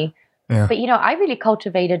me, Yeah. But, I really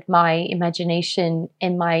cultivated my imagination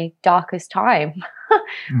in my darkest time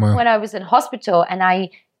Wow. when I was in hospital and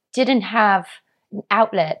I didn't have an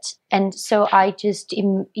outlet. And so I just,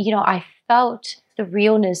 I felt the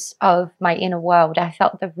realness of my inner world. I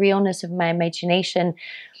felt the realness of my imagination.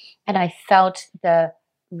 And I felt the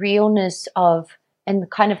realness of, and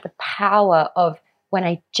kind of the power of when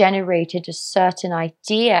I generated a certain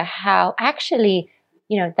idea, how actually,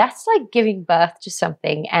 that's like giving birth to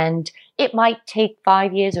something. And it might take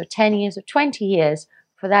 5 years or 10 years or 20 years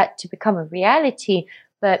for that to become a reality,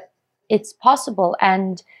 but it's possible.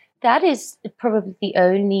 And that is probably the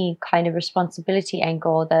only kind of responsibility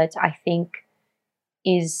angle that I think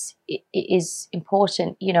is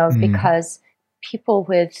important, because people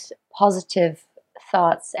with positive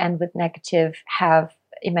thoughts and with negative have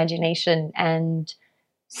imagination, and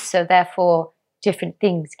so therefore different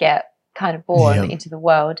things get kind of born into the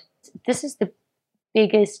world. This is the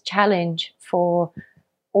biggest challenge for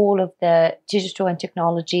all of the digital and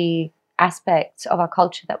technology aspects of our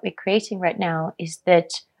culture that we're creating right now, is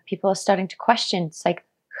that people are starting to question. It's like,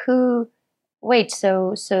 so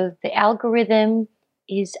the algorithm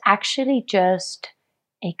is actually just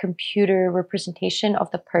a computer representation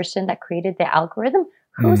of the person that created the algorithm.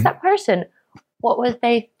 Who's that person? What were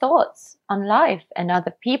their thoughts on life and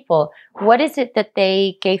other people? What is it that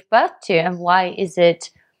they gave birth to, and why is it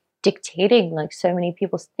dictating like so many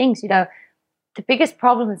people's things? The biggest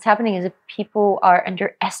problem that's happening is that people are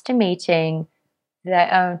underestimating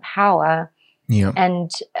their own power. Yeah. And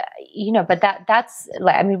but that's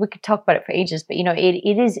like, I mean, we could talk about it for ages, but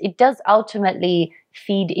it does ultimately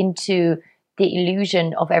feed into the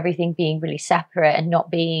illusion of everything being really separate and not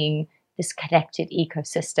being this connected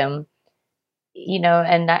ecosystem.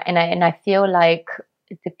 And I feel like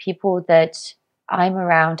the people that I'm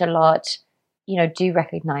around a lot, do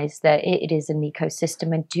recognize that it is an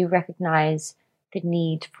ecosystem, and do recognize the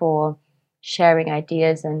need for sharing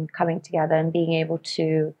ideas and coming together and being able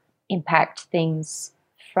to impact things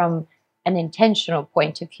from an intentional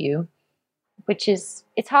point of view, which is,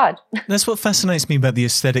 it's hard. That's what fascinates me about the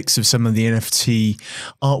aesthetics of some of the NFT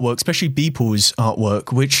artwork, especially Beeple's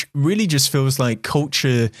artwork, which really just feels like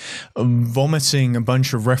culture vomiting a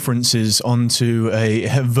bunch of references onto a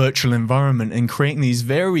virtual environment and creating these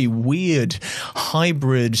very weird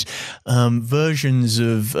hybrid versions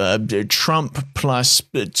of Trump plus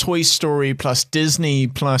Toy Story plus Disney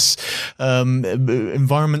plus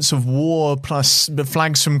environments of war plus the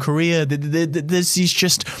flags from Korea. There's these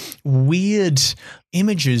just weird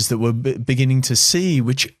images that we're beginning to see,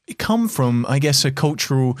 which come from, I guess, a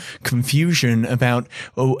cultural confusion about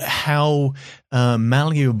how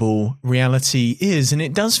malleable reality is. And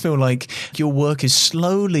it does feel like your work is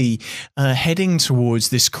slowly heading towards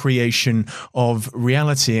this creation of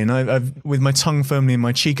reality. And I've, with my tongue firmly in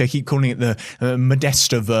my cheek, I keep calling it the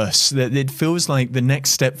Modesta verse. That it feels like the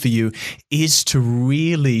next step for you is to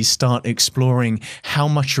really start exploring how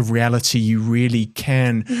much of reality you really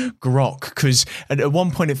can grok. Because at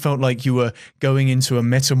one point it felt like you were going into a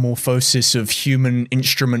metamorphosis of human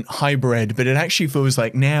instrument hybrid, but it actually feels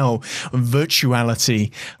like now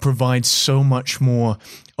virtuality provides so much more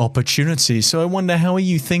opportunity. So I wonder, how are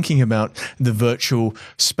you thinking about the virtual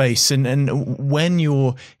space, and when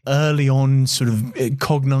you're early on sort of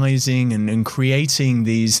cognizing and creating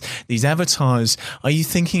these avatars, are you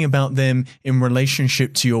thinking about them in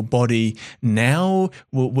relationship to your body now?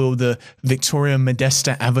 Will the Viktoria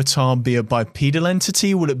Modesta avatar be a bipedal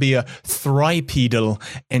entity? Will it be a tripedal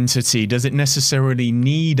entity? Does it necessarily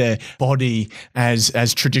need a body as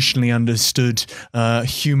traditionally understood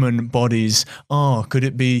human bodies are? Could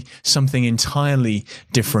it be something entirely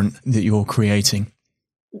different that you're creating?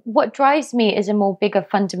 What drives me is a more bigger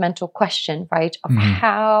fundamental question, right? Of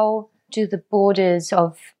how do the borders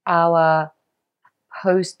of our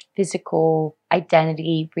post-physical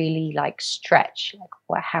identity really like stretch?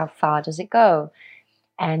 Like, how far does it go?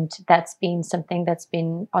 And that's been something that's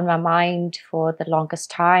been on my mind for the longest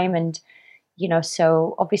time. And,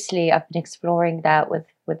 so obviously I've been exploring that with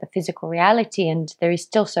the physical reality, and there is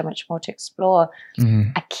still so much more to explore.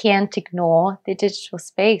 I can't ignore the digital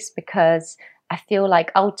space, because I feel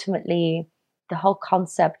like ultimately the whole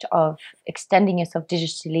concept of extending yourself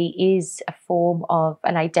digitally is a form of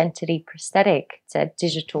an identity prosthetic. It's a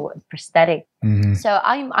digital prosthetic. So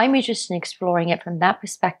I'm interested in exploring it from that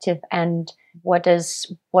perspective. And what does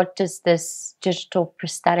this digital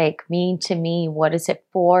prosthetic mean to me? What is it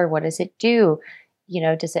for? What does it do?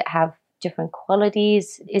 Does it have different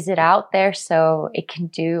qualities? Is it out there so it can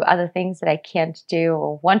do other things that I can't do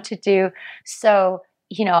or want to do? So,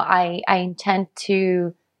 I intend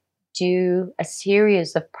to do a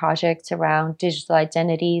series of projects around digital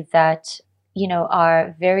identity that,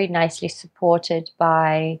 are very nicely supported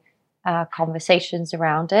by conversations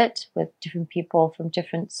around it with different people from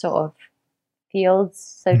different sort of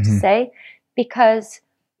fields, so to say, because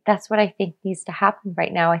that's what I think needs to happen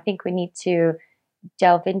right now. I think we need to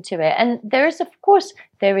delve into it. And there is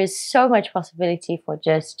so much possibility for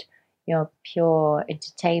just, pure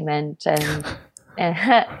entertainment and,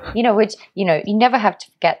 which, you never have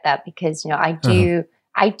to forget that, because, I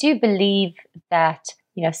do believe that,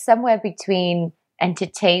 somewhere between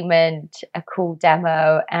entertainment, a cool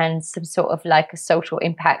demo, and some sort of like a social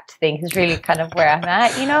impact thing is really kind of where I'm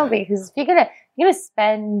at, because if you're gonna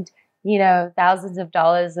spend, thousands of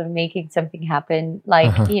dollars on making something happen,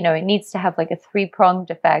 like, it needs to have like a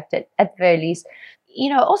three-pronged effect at the very least.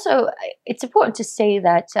 Also, it's important to say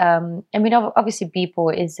that, obviously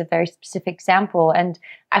Beeple is a very specific example. And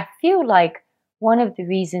I feel like one of the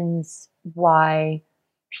reasons why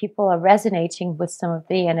people are resonating with some of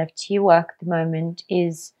the NFT work at the moment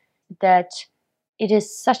is that it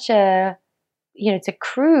is such a, it's a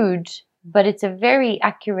crude, but it's a very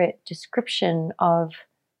accurate description of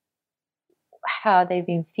how they've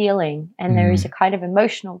been feeling. And there is a kind of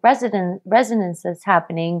emotional resonance that's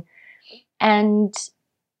happening. And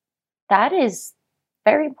that is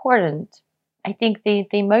very important. I think the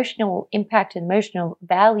emotional impact and emotional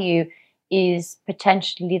value is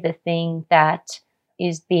potentially the thing that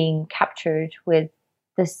is being captured with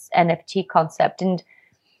this NFT concept. And,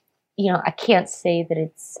 I can't say that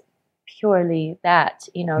it's purely that,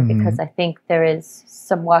 because I think there is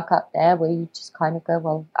some work up there where you just kind of go,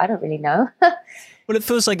 well, I don't really know. Well, it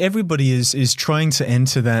feels like everybody is trying to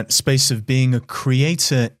enter that space of being a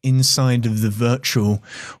creator inside of the virtual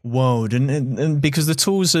world, and because the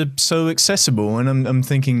tools are so accessible. And I'm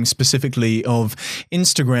thinking specifically of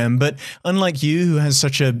Instagram, but unlike you, who has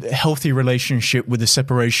such a healthy relationship with the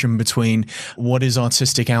separation between what is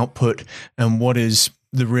artistic output and what is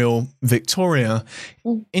the real Viktoria,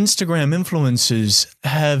 Instagram influencers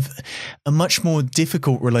have a much more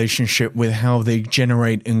difficult relationship with how they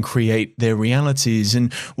generate and create their realities.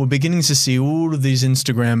 And we're beginning to see all of these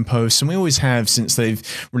Instagram posts, and we always have since they've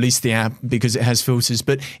released the app because it has filters,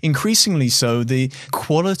 but increasingly so, the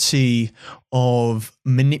quality of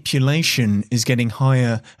manipulation is getting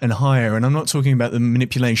higher and higher. And I'm not talking about the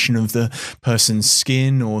manipulation of the person's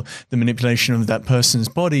skin or the manipulation of that person's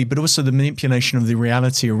body, but also the manipulation of the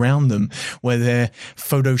reality around them, where they're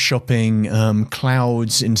photoshopping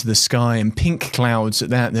clouds into the sky, and pink clouds at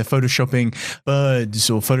that. They're photoshopping birds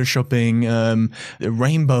or photoshopping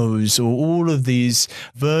rainbows, or all of these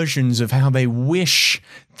versions of how they wish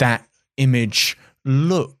that image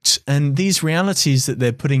looked. And these realities that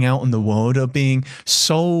they're putting out in the world are being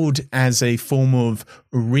sold as a form of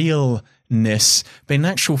realness, but in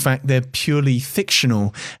actual fact they're purely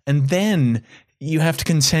fictional. And then you have to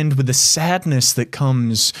contend with the sadness that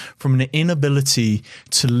comes from an inability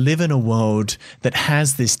to live in a world that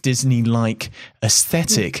has this Disney-like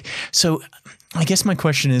aesthetic. So I guess my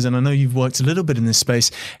question is, and I know you've worked a little bit in this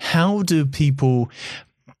space, how do people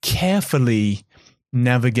carefully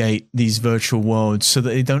navigate these virtual worlds so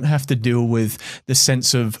that they don't have to deal with the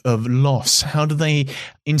sense of loss? How do they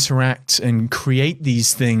interact and create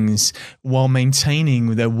these things while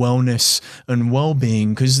maintaining their wellness and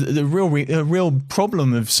well-being? Because the real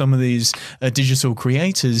problem of some of these digital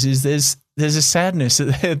creators is there's a sadness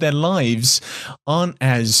that their lives aren't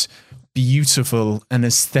as beautiful and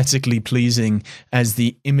aesthetically pleasing as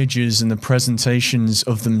the images and the presentations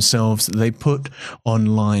of themselves that they put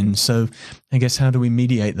online. So I guess, how do we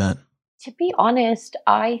mediate that? To be honest,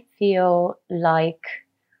 I feel like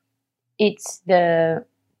it's the,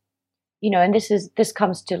 and this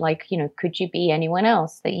comes to like, could you be anyone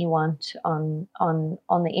else that you want on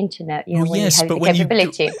the internet? Well, when yes, you have but the when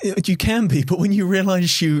capability. you can be, but when you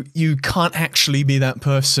realize you can't actually be that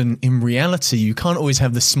person in reality, you can't always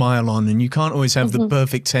have the smile on, and you can't always have the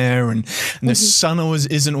perfect hair, and the sun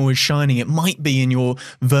isn't always shining. It might be in your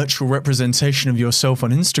virtual representation of yourself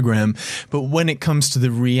on Instagram, but when it comes to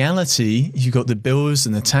the reality, you've got the bills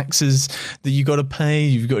and the taxes that you got to pay.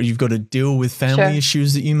 You've got to deal with family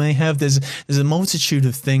issues that you may have. There's a multitude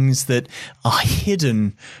of things that are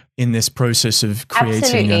hidden in this process of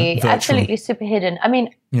creating absolutely super hidden. I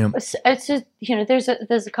mean, it's just,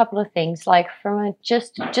 there's a couple of things, like from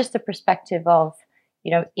just the perspective of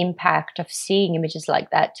impact of seeing images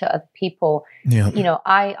like that to other people.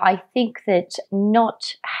 I think that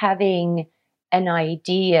not having an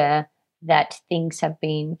idea that things have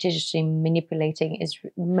been digitally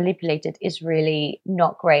manipulated is really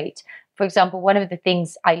not great. For example, one of the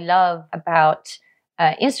things I love about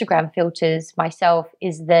Instagram filters myself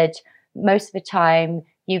is that most of the time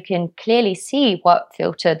you can clearly see what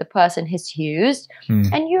filter the person has used,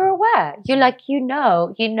 and you're aware. You're like,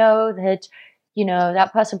 that,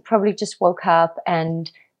 that person probably just woke up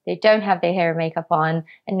and they don't have their hair and makeup on,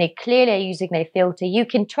 and they clearly are using their filter. You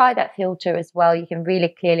can try that filter as well. You can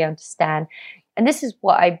really clearly understand. And this is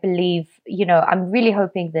what I believe, I'm really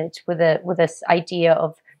hoping that with this idea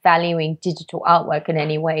of valuing digital artwork in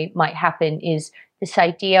any way might happen, is this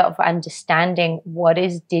idea of understanding what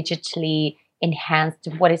is digitally enhanced,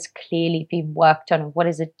 what is clearly being worked on, and what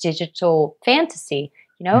is a digital fantasy,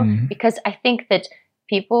 because I think that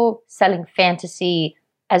people selling fantasy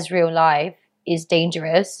as real life is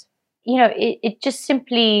dangerous. It just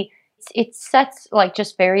simply, it sets like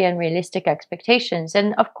just very unrealistic expectations.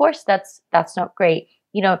 And of course that's not great,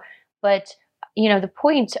 but the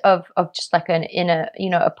point of just like in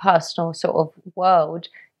a personal sort of world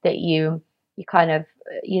that you kind of,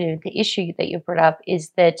 the issue that you brought up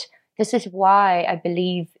is that this is why I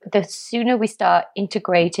believe the sooner we start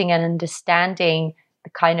integrating and understanding the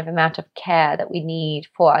kind of amount of care that we need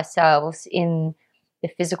for ourselves in the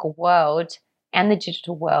physical world and the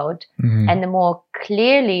digital world, and the more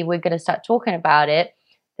clearly we're going to start talking about it,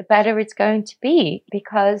 the better it's going to be,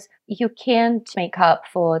 because you can't make up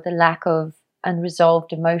for the lack of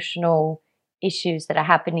unresolved emotional issues that are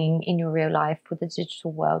happening in your real life with the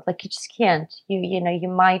digital world. Like, you just can't. You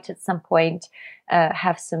might at some point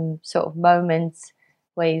have some sort of moments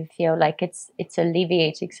where you feel like it's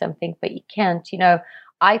alleviating something, but you can't.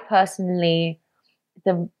 I personally,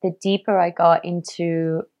 the deeper I got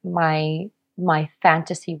into my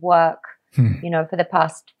fantasy work, for the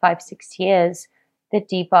past 5-6 years, the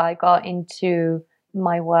deeper I got into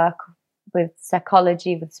my work with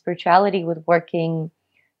psychology, with spirituality, with working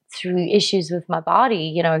through issues with my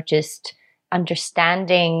body, just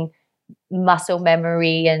understanding muscle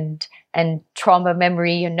memory and trauma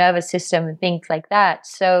memory, your nervous system and things like that.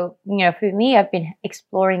 So, for me, I've been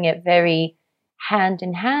exploring it very hand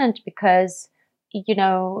in hand, because,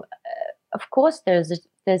 of course there's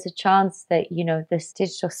a chance that, this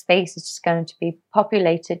digital space is just going to be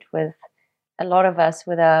populated with a lot of us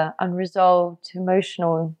with our unresolved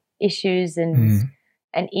emotional issues and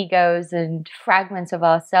egos and fragments of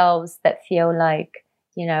ourselves that feel like,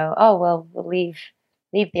 oh, well, we'll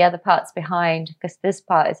leave the other parts behind because this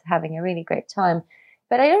part is having a really great time.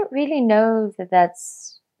 But I don't really know that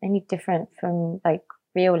that's any different from like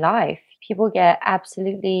real life. People get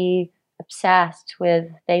absolutely obsessed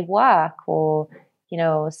with their work or,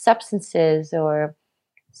 substances or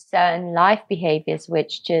certain life behaviors,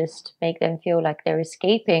 which just make them feel like they're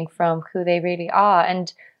escaping from who they really are.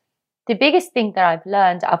 And the biggest thing that I've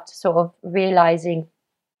learned after sort of realizing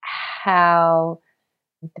how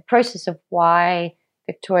the process of why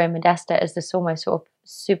Viktoria Modesta as this almost sort of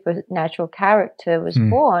supernatural character was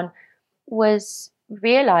born, was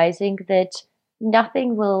realizing that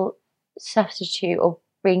nothing will substitute or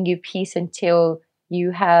bring you peace until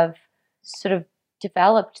you have sort of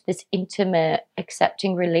developed this intimate,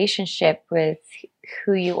 accepting relationship with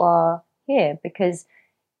who you are here. Because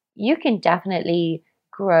you can definitely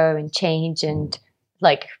grow and change, and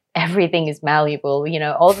like everything is malleable.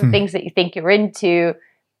 All the things that you think you're into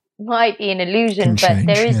might be an illusion, but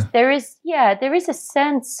there is a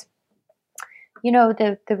sense,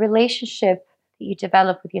 the relationship that you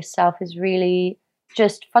develop with yourself is really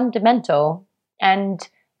just fundamental. And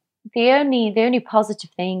the only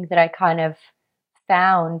positive thing that I kind of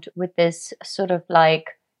found with this sort of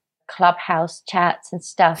like clubhouse chats and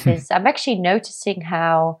stuff is I'm actually noticing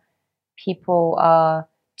how people are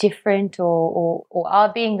different or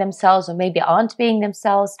are being themselves, or maybe aren't being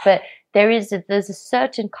themselves, but there's a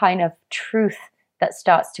certain kind of truth that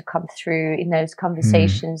starts to come through in those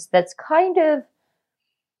conversations. That's kind of,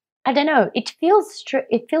 I don't know, it feels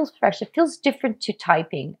fresh. It feels different to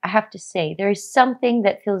typing, I have to say. There is something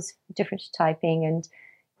that feels different to typing. And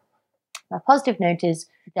a positive note is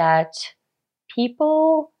that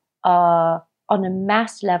people are on a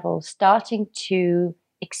mass level starting to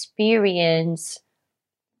experience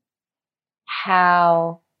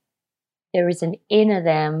how there is an inner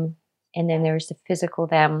them and then there's the physical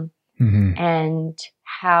them, and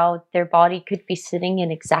how their body could be sitting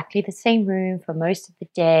in exactly the same room for most of the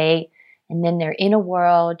day, and then their inner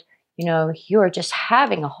world, you're just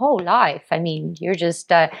having a whole life. I mean, you're just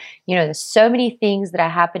there's so many things that are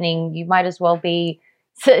happening. You might as well be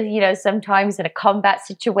sometimes in a combat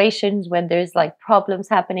situations when there's like problems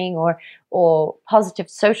happening or positive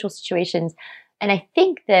social situations. And I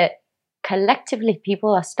think that collectively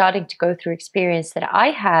people are starting to go through experience that I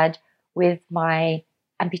had with my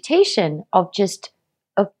amputation, of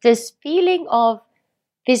this feeling of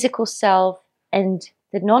physical self and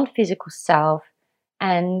the non-physical self.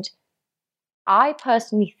 And I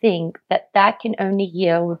personally think that that can only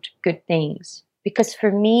yield good things, because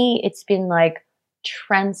for me, it's been like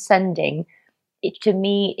transcending. To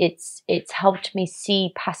me, it's helped me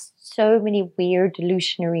see past so many weird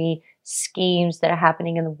illusionary schemes that are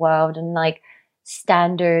happening in the world, and like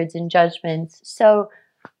standards and judgments. So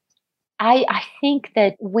I think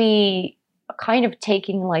that we are kind of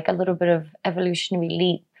taking like a little bit of evolutionary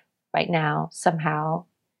leap right now somehow.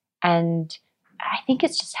 And I think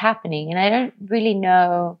it's just happening. And I don't really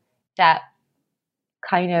know that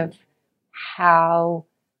kind of how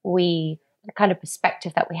we, the kind of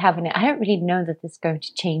perspective that we have in it. I don't really know that this is going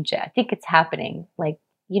to change it. I think it's happening. Like,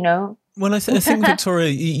 you know? Well, I think, Victoria,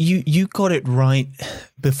 you got it right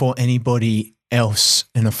before anybody else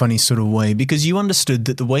in a funny sort of way, because you understood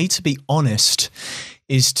that the way to be honest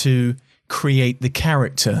is to create the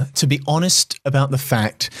character, to be honest about the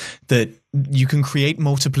fact that you can create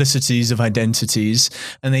multiplicities of identities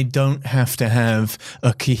and they don't have to have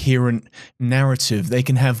a coherent narrative. They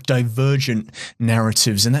can have divergent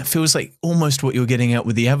narratives. And that feels like almost what you're getting at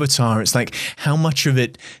with the avatar. It's like, how much of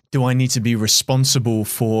it do I need to be responsible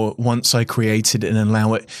for once I create it and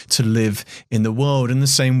allow it to live in the world? And the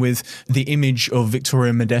same with the image of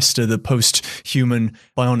Viktoria Modesta, the post-human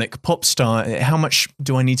bionic pop star. How much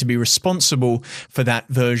do I need to be responsible for that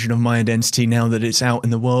version of my identity now that it's out in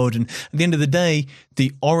the world? And at the end of the day,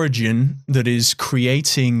 the origin that is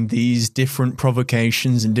creating these different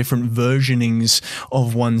provocations and different versionings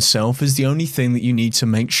of oneself is the only thing that you need to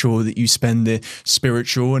make sure that you spend the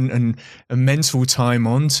spiritual and mental time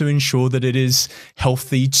on, to ensure that it is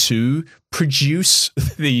healthy to produce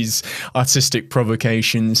these artistic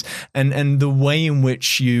provocations. And the way in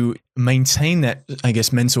which you maintain that, I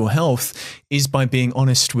guess, mental health is by being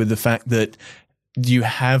honest with the fact that you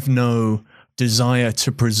have no desire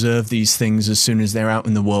to preserve these things as soon as they're out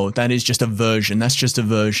in the world. That is just a version. That's just a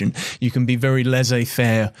version. You can be very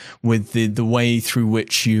laissez-faire with the way through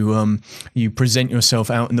which you present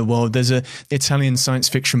yourself out in the world. There's a Italian science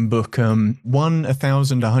fiction book,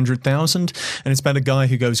 1,000, 100,000, and it's about a guy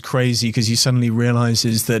who goes crazy because he suddenly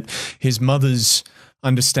realizes that his mother's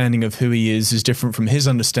understanding of who he is different from his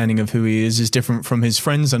understanding of who he is different from his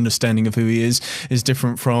friend's understanding of who he is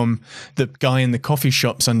different from the guy in the coffee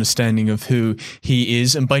shop's understanding of who he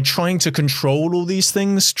is. And by trying to control all these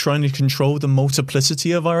things, trying to control the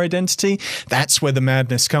multiplicity of our identity, that's where the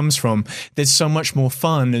madness comes from. There's so much more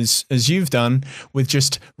fun, as you've done, with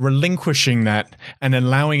just relinquishing that and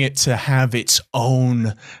allowing it to have its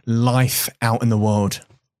own life out in the world.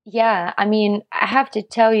 Yeah, I mean, I have to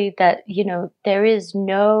tell you that, you know, there is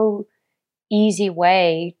no easy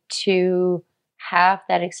way to have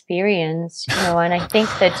that experience, you know, and I think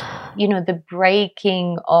that, you know, the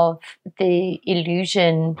breaking of the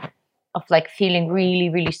illusion of like feeling really,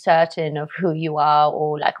 really certain of who you are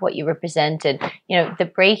or like what you represent, and, you know, the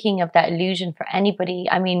breaking of that illusion for anybody.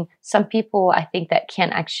 I mean, some people I think that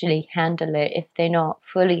can't actually handle it if they're not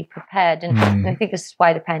fully prepared. And I think this is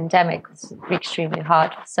why the pandemic was extremely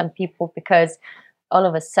hard for some people, because all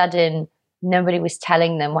of a sudden nobody was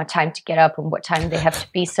telling them what time to get up and what time they have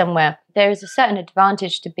to be somewhere. There is a certain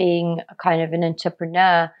advantage to being a kind of an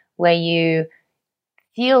entrepreneur where you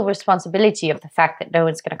feel responsibility of the fact that no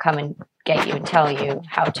one's going to come and get you and tell you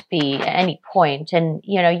how to be at any point. And,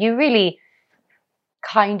 you know, you really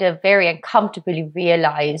kind of very uncomfortably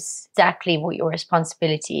realize exactly what your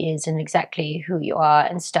responsibility is and exactly who you are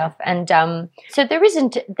and stuff. And so there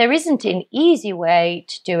isn't an easy way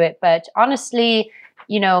to do it. But honestly,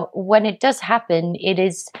 you know, when it does happen, it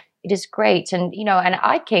is great. And, you know, and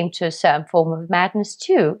I came to a certain form of madness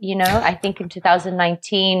too. You know, I think in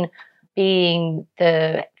 2019, being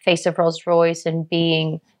the face of Rolls-Royce and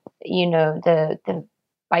being, you know, the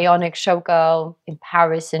bionic showgirl in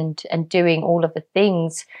Paris and doing all of the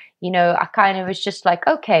things, you know, I kind of was just like,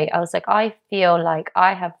 okay, I was like, I feel like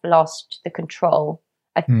I have lost the control.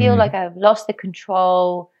 I feel like I've lost the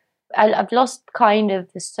control. I've lost kind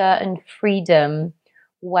of the certain freedom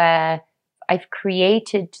where I've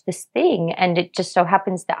created this thing, and it just so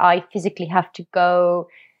happens that I physically have to go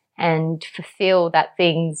and fulfill that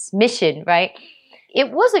thing's mission, right?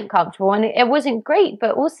 It wasn't comfortable and it wasn't great,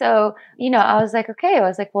 but also, you know, I was like,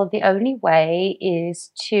 well, the only way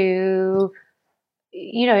is to,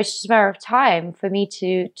 you know, it's just a matter of time for me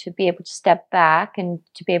to be able to step back and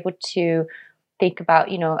to be able to think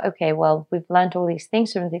about, you know, okay, well, we've learned all these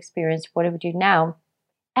things from the experience. What do we do now?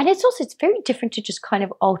 And it's very different to just kind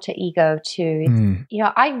of alter ego too. You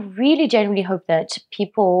know, I really genuinely hope that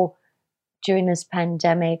people during this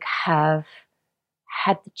pandemic have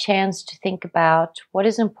had the chance to think about what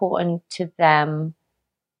is important to them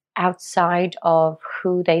outside of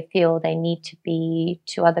who they feel they need to be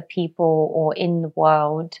to other people or in the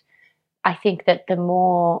world. I think that the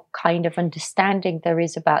more kind of understanding there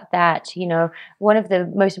is about that, one of the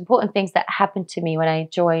most important things that happened to me when I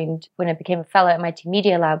became a fellow at MIT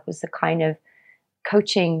Media Lab was the kind of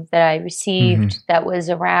coaching that I received that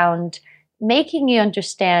was around making you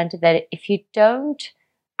understand that if you don't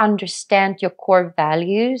understand your core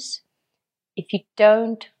values, if you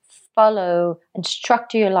don't follow and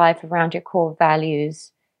structure your life around your core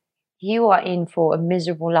values, you are in for a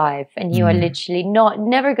miserable life, and you are literally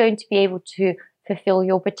never going to be able to fulfill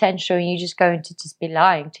your potential. You're just going to just be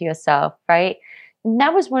lying to yourself, right? And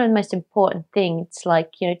that was one of the most important things. It's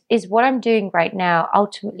like, is what I'm doing right now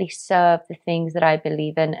ultimately serve the things that I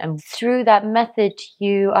believe in? And through that method,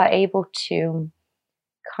 you are able to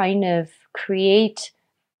kind of create,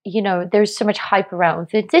 there's so much hype around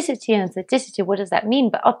authenticity and authenticity. What does that mean?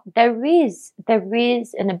 But there is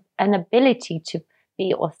an ability to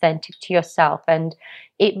be authentic to yourself, and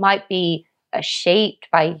it might be shaped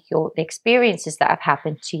by the experiences that have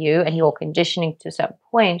happened to you and your conditioning to a certain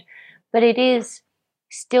point, but it is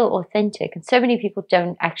still authentic. And so many people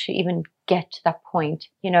don't actually even get to that point.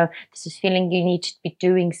 This is feeling you need to be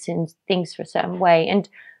doing things for a certain way, and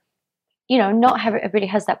not everybody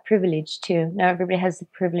has that privilege to. Not everybody has the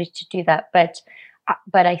privilege to do that, but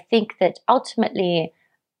I think that ultimately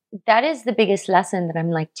that is the biggest lesson that I'm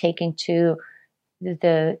like taking to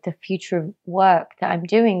the future work that I'm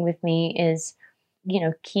doing with me is,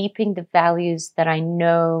 keeping the values that I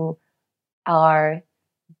know are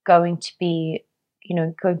going to be,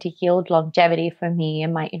 going to yield longevity for me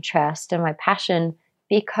and my interest and my passion,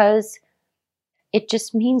 because it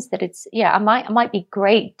just means that I might be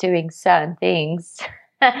great doing certain things.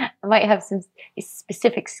 I might have some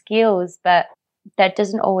specific skills, but that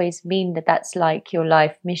doesn't always mean that that's like your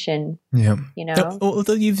life mission. Yeah.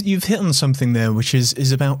 Although you've hit on something there, which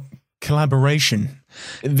is about collaboration.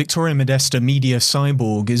 Viktoria Modesta Media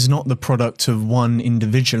Cyborg is not the product of one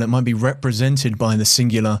individual. It might be represented by the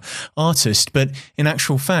singular artist, but in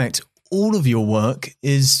actual fact, all of your work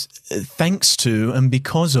is thanks to and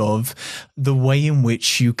because of the way in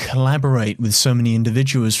which you collaborate with so many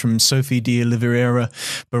individuals, from Sophie de Oliveira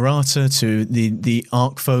Barata to the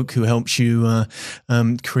ARC folk who helped you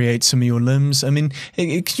create some of your limbs. I mean,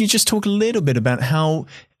 can you just talk a little bit about how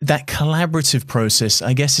that collaborative process,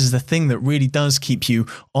 I guess, is the thing that really does keep you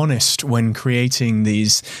honest when creating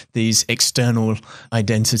these external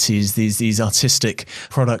identities, these artistic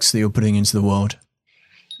products that you're putting into the world?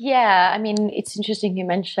 Yeah, I mean, it's interesting you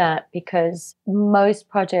mention that, because most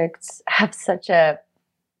projects have such a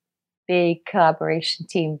big collaboration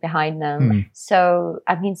team behind them. So,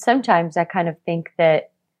 I mean, sometimes I kind of think that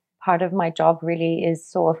part of my job really is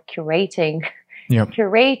sort of curating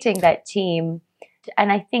that team.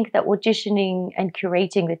 And I think that auditioning and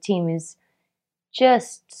curating the team is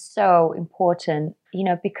just so important,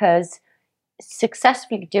 because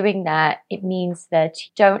successfully doing that, it means that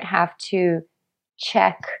you don't have to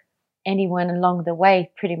check anyone along the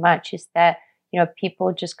way. Pretty much is that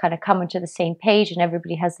people just kind of come onto the same page and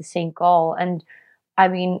everybody has the same goal. And I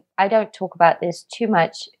mean, I don't talk about this too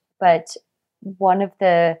much, but one of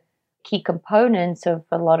the key components of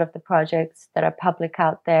a lot of the projects that are public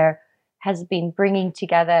out there has been bringing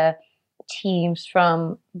together teams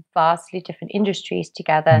from vastly different industries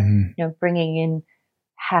together, bringing in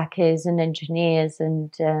hackers and engineers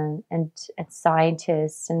and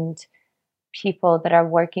scientists and people that are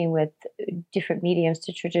working with different mediums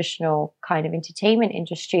to traditional kind of entertainment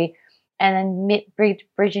industry, and then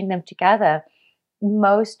bridging them together.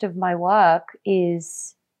 Most of my work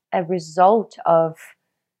is a result of,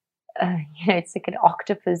 it's like an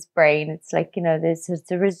octopus brain. It's like, this is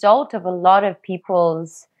the result of a lot of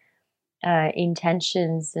people's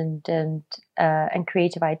intentions and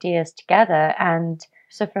creative ideas together. And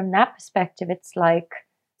so from that perspective, it's like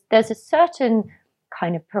there's a certain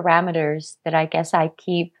kind of parameters that I guess I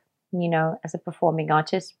keep, as a performing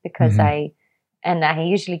artist, because I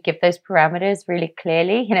usually give those parameters really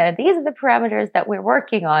clearly. These are the parameters that we're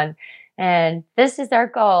working on, and this is our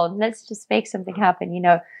goal. Let's just make something happen,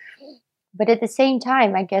 But at the same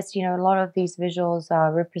time, I guess, a lot of these visuals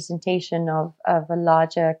are representation of a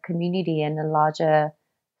larger community and a larger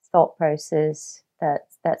thought process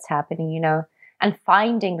that's happening, and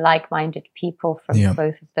finding like-minded people from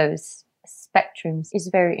both of those spectrums is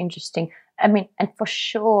very interesting. I mean, and for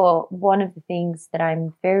sure, one of the things that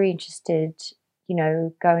I'm very interested,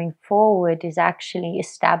 going forward is actually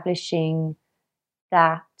establishing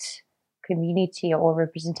that community or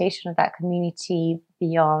representation of that community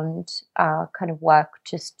beyond kind of work,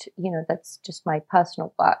 just, that's just my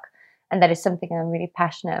personal work. And that is something I'm really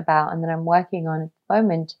passionate about and that I'm working on at the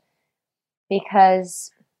moment,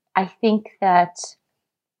 because I think that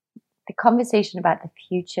the conversation about the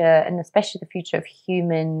future, and especially the future of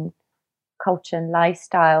human culture and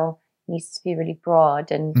lifestyle, needs to be really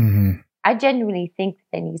broad. And I genuinely think that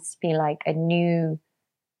there needs to be like a new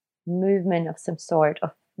movement of some sort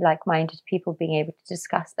of like-minded people being able to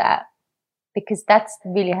discuss that, because that's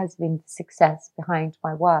really has been the success behind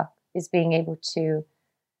my work, is being able to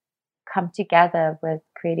come together with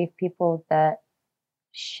creative people that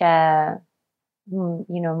share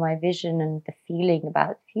my vision and the feeling about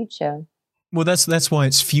the future. Well, that's why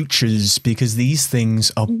it's futures, because these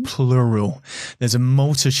things are plural. There's a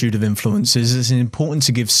multitude of influences. It's important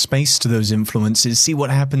to give space to those influences, see what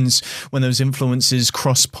happens when those influences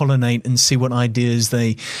cross-pollinate, and see what ideas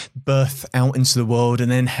they birth out into the world,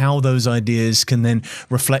 and then how those ideas can then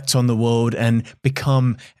reflect on the world and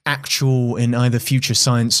become actual in either future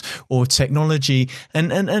science or technology.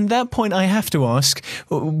 And at that point, I have to ask,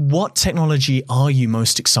 what technology are you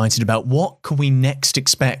most excited about? What can we next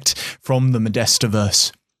expect from the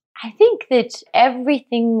Modestaverse? I think that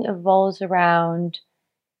everything evolves around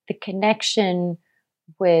the connection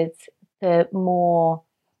with the more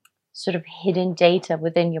sort of hidden data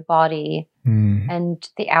within your body and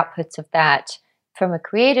the outputs of that, from a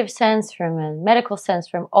creative sense, from a medical sense,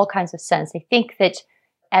 from all kinds of sense. I think that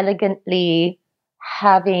elegantly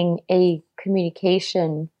having a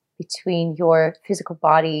communication between your physical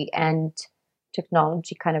body and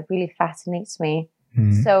technology kind of really fascinates me.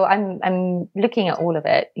 So I'm looking at all of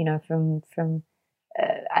it, from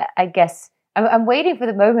I guess I'm waiting for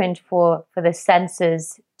the moment for the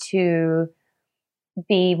senses to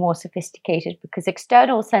be more sophisticated, because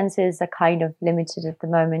external senses are kind of limited at the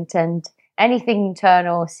moment, and anything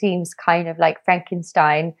internal seems kind of like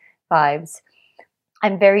Frankenstein vibes.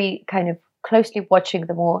 I'm very kind of closely watching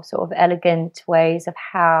the more sort of elegant ways of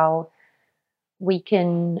how we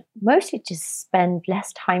can mostly just spend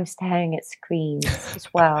less time staring at screens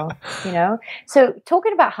as well, So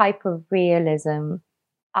talking about hyperrealism,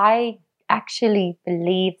 I actually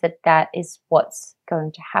believe that is what's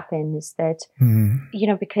going to happen, is that,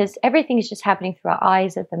 because everything is just happening through our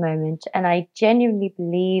eyes at the moment. And I genuinely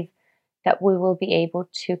believe that we will be able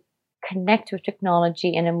to connect with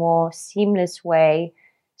technology in a more seamless way,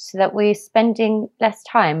 so that we're spending less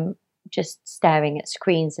time just staring at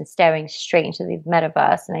screens and staring straight into the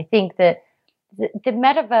metaverse. And I think that the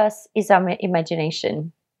metaverse is our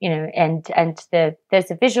imagination, and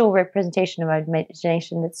there's a visual representation of our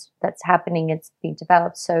imagination that's happening. It's being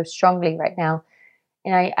developed so strongly right now,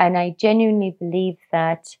 and I genuinely believe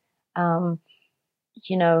that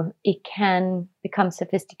it can become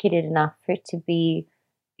sophisticated enough for it to be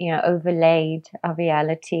overlaid our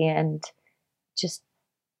reality, and just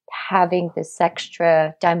having this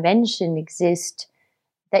extra dimension exist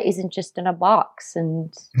that isn't just in a box.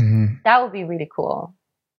 And that would be really cool.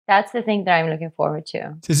 That's the thing that I'm looking forward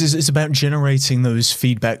to. It's about generating those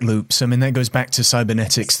feedback loops. I mean, that goes back to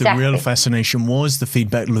cybernetics. Exactly. The real fascination was the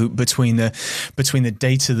feedback loop between the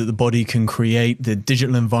data that the body can create, the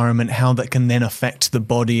digital environment, how that can then affect the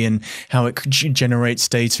body and how it generates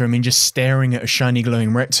data. I mean, just staring at a shiny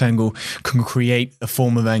glowing rectangle can create a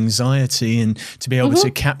form of anxiety, and to be able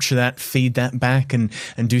to capture that, feed that back, and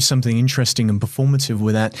do something interesting and performative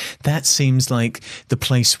with that seems like the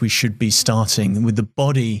place we should be starting, with the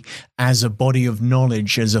body as a body of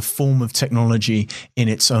knowledge, as a form of technology in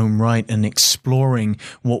its own right, and exploring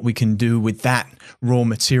what we can do with that raw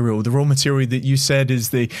material. The raw material that you said is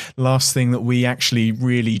the last thing that we actually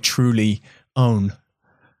really truly own.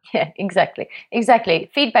 Yeah, exactly.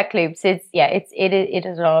 Feedback loops. It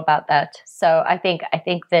is all about that. So I think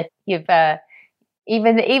that you've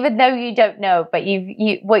even though you don't know, but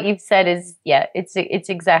what you've said is, it's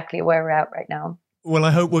exactly where we're at right now. Well,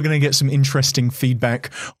 I hope we're going to get some interesting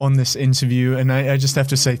feedback on this interview. And I just have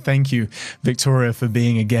to say thank you, Viktoria, for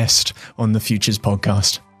being a guest on the Futures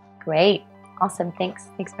podcast. Great. Awesome. Thanks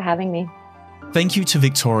for having me. Thank you to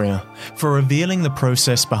Viktoria for revealing the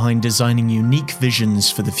process behind designing unique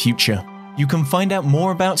visions for the future. You can find out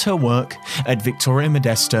more about her work at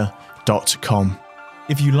victoriamodesta.com.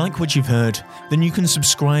 If you like what you've heard, then you can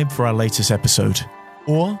subscribe for our latest episode.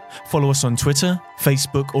 Or follow us on Twitter,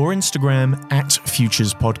 Facebook, or Instagram at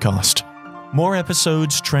Futures Podcast. More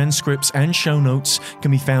episodes, transcripts, and show notes can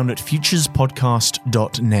be found at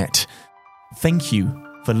futurespodcast.net. Thank you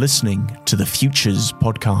for listening to the Futures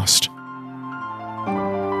Podcast.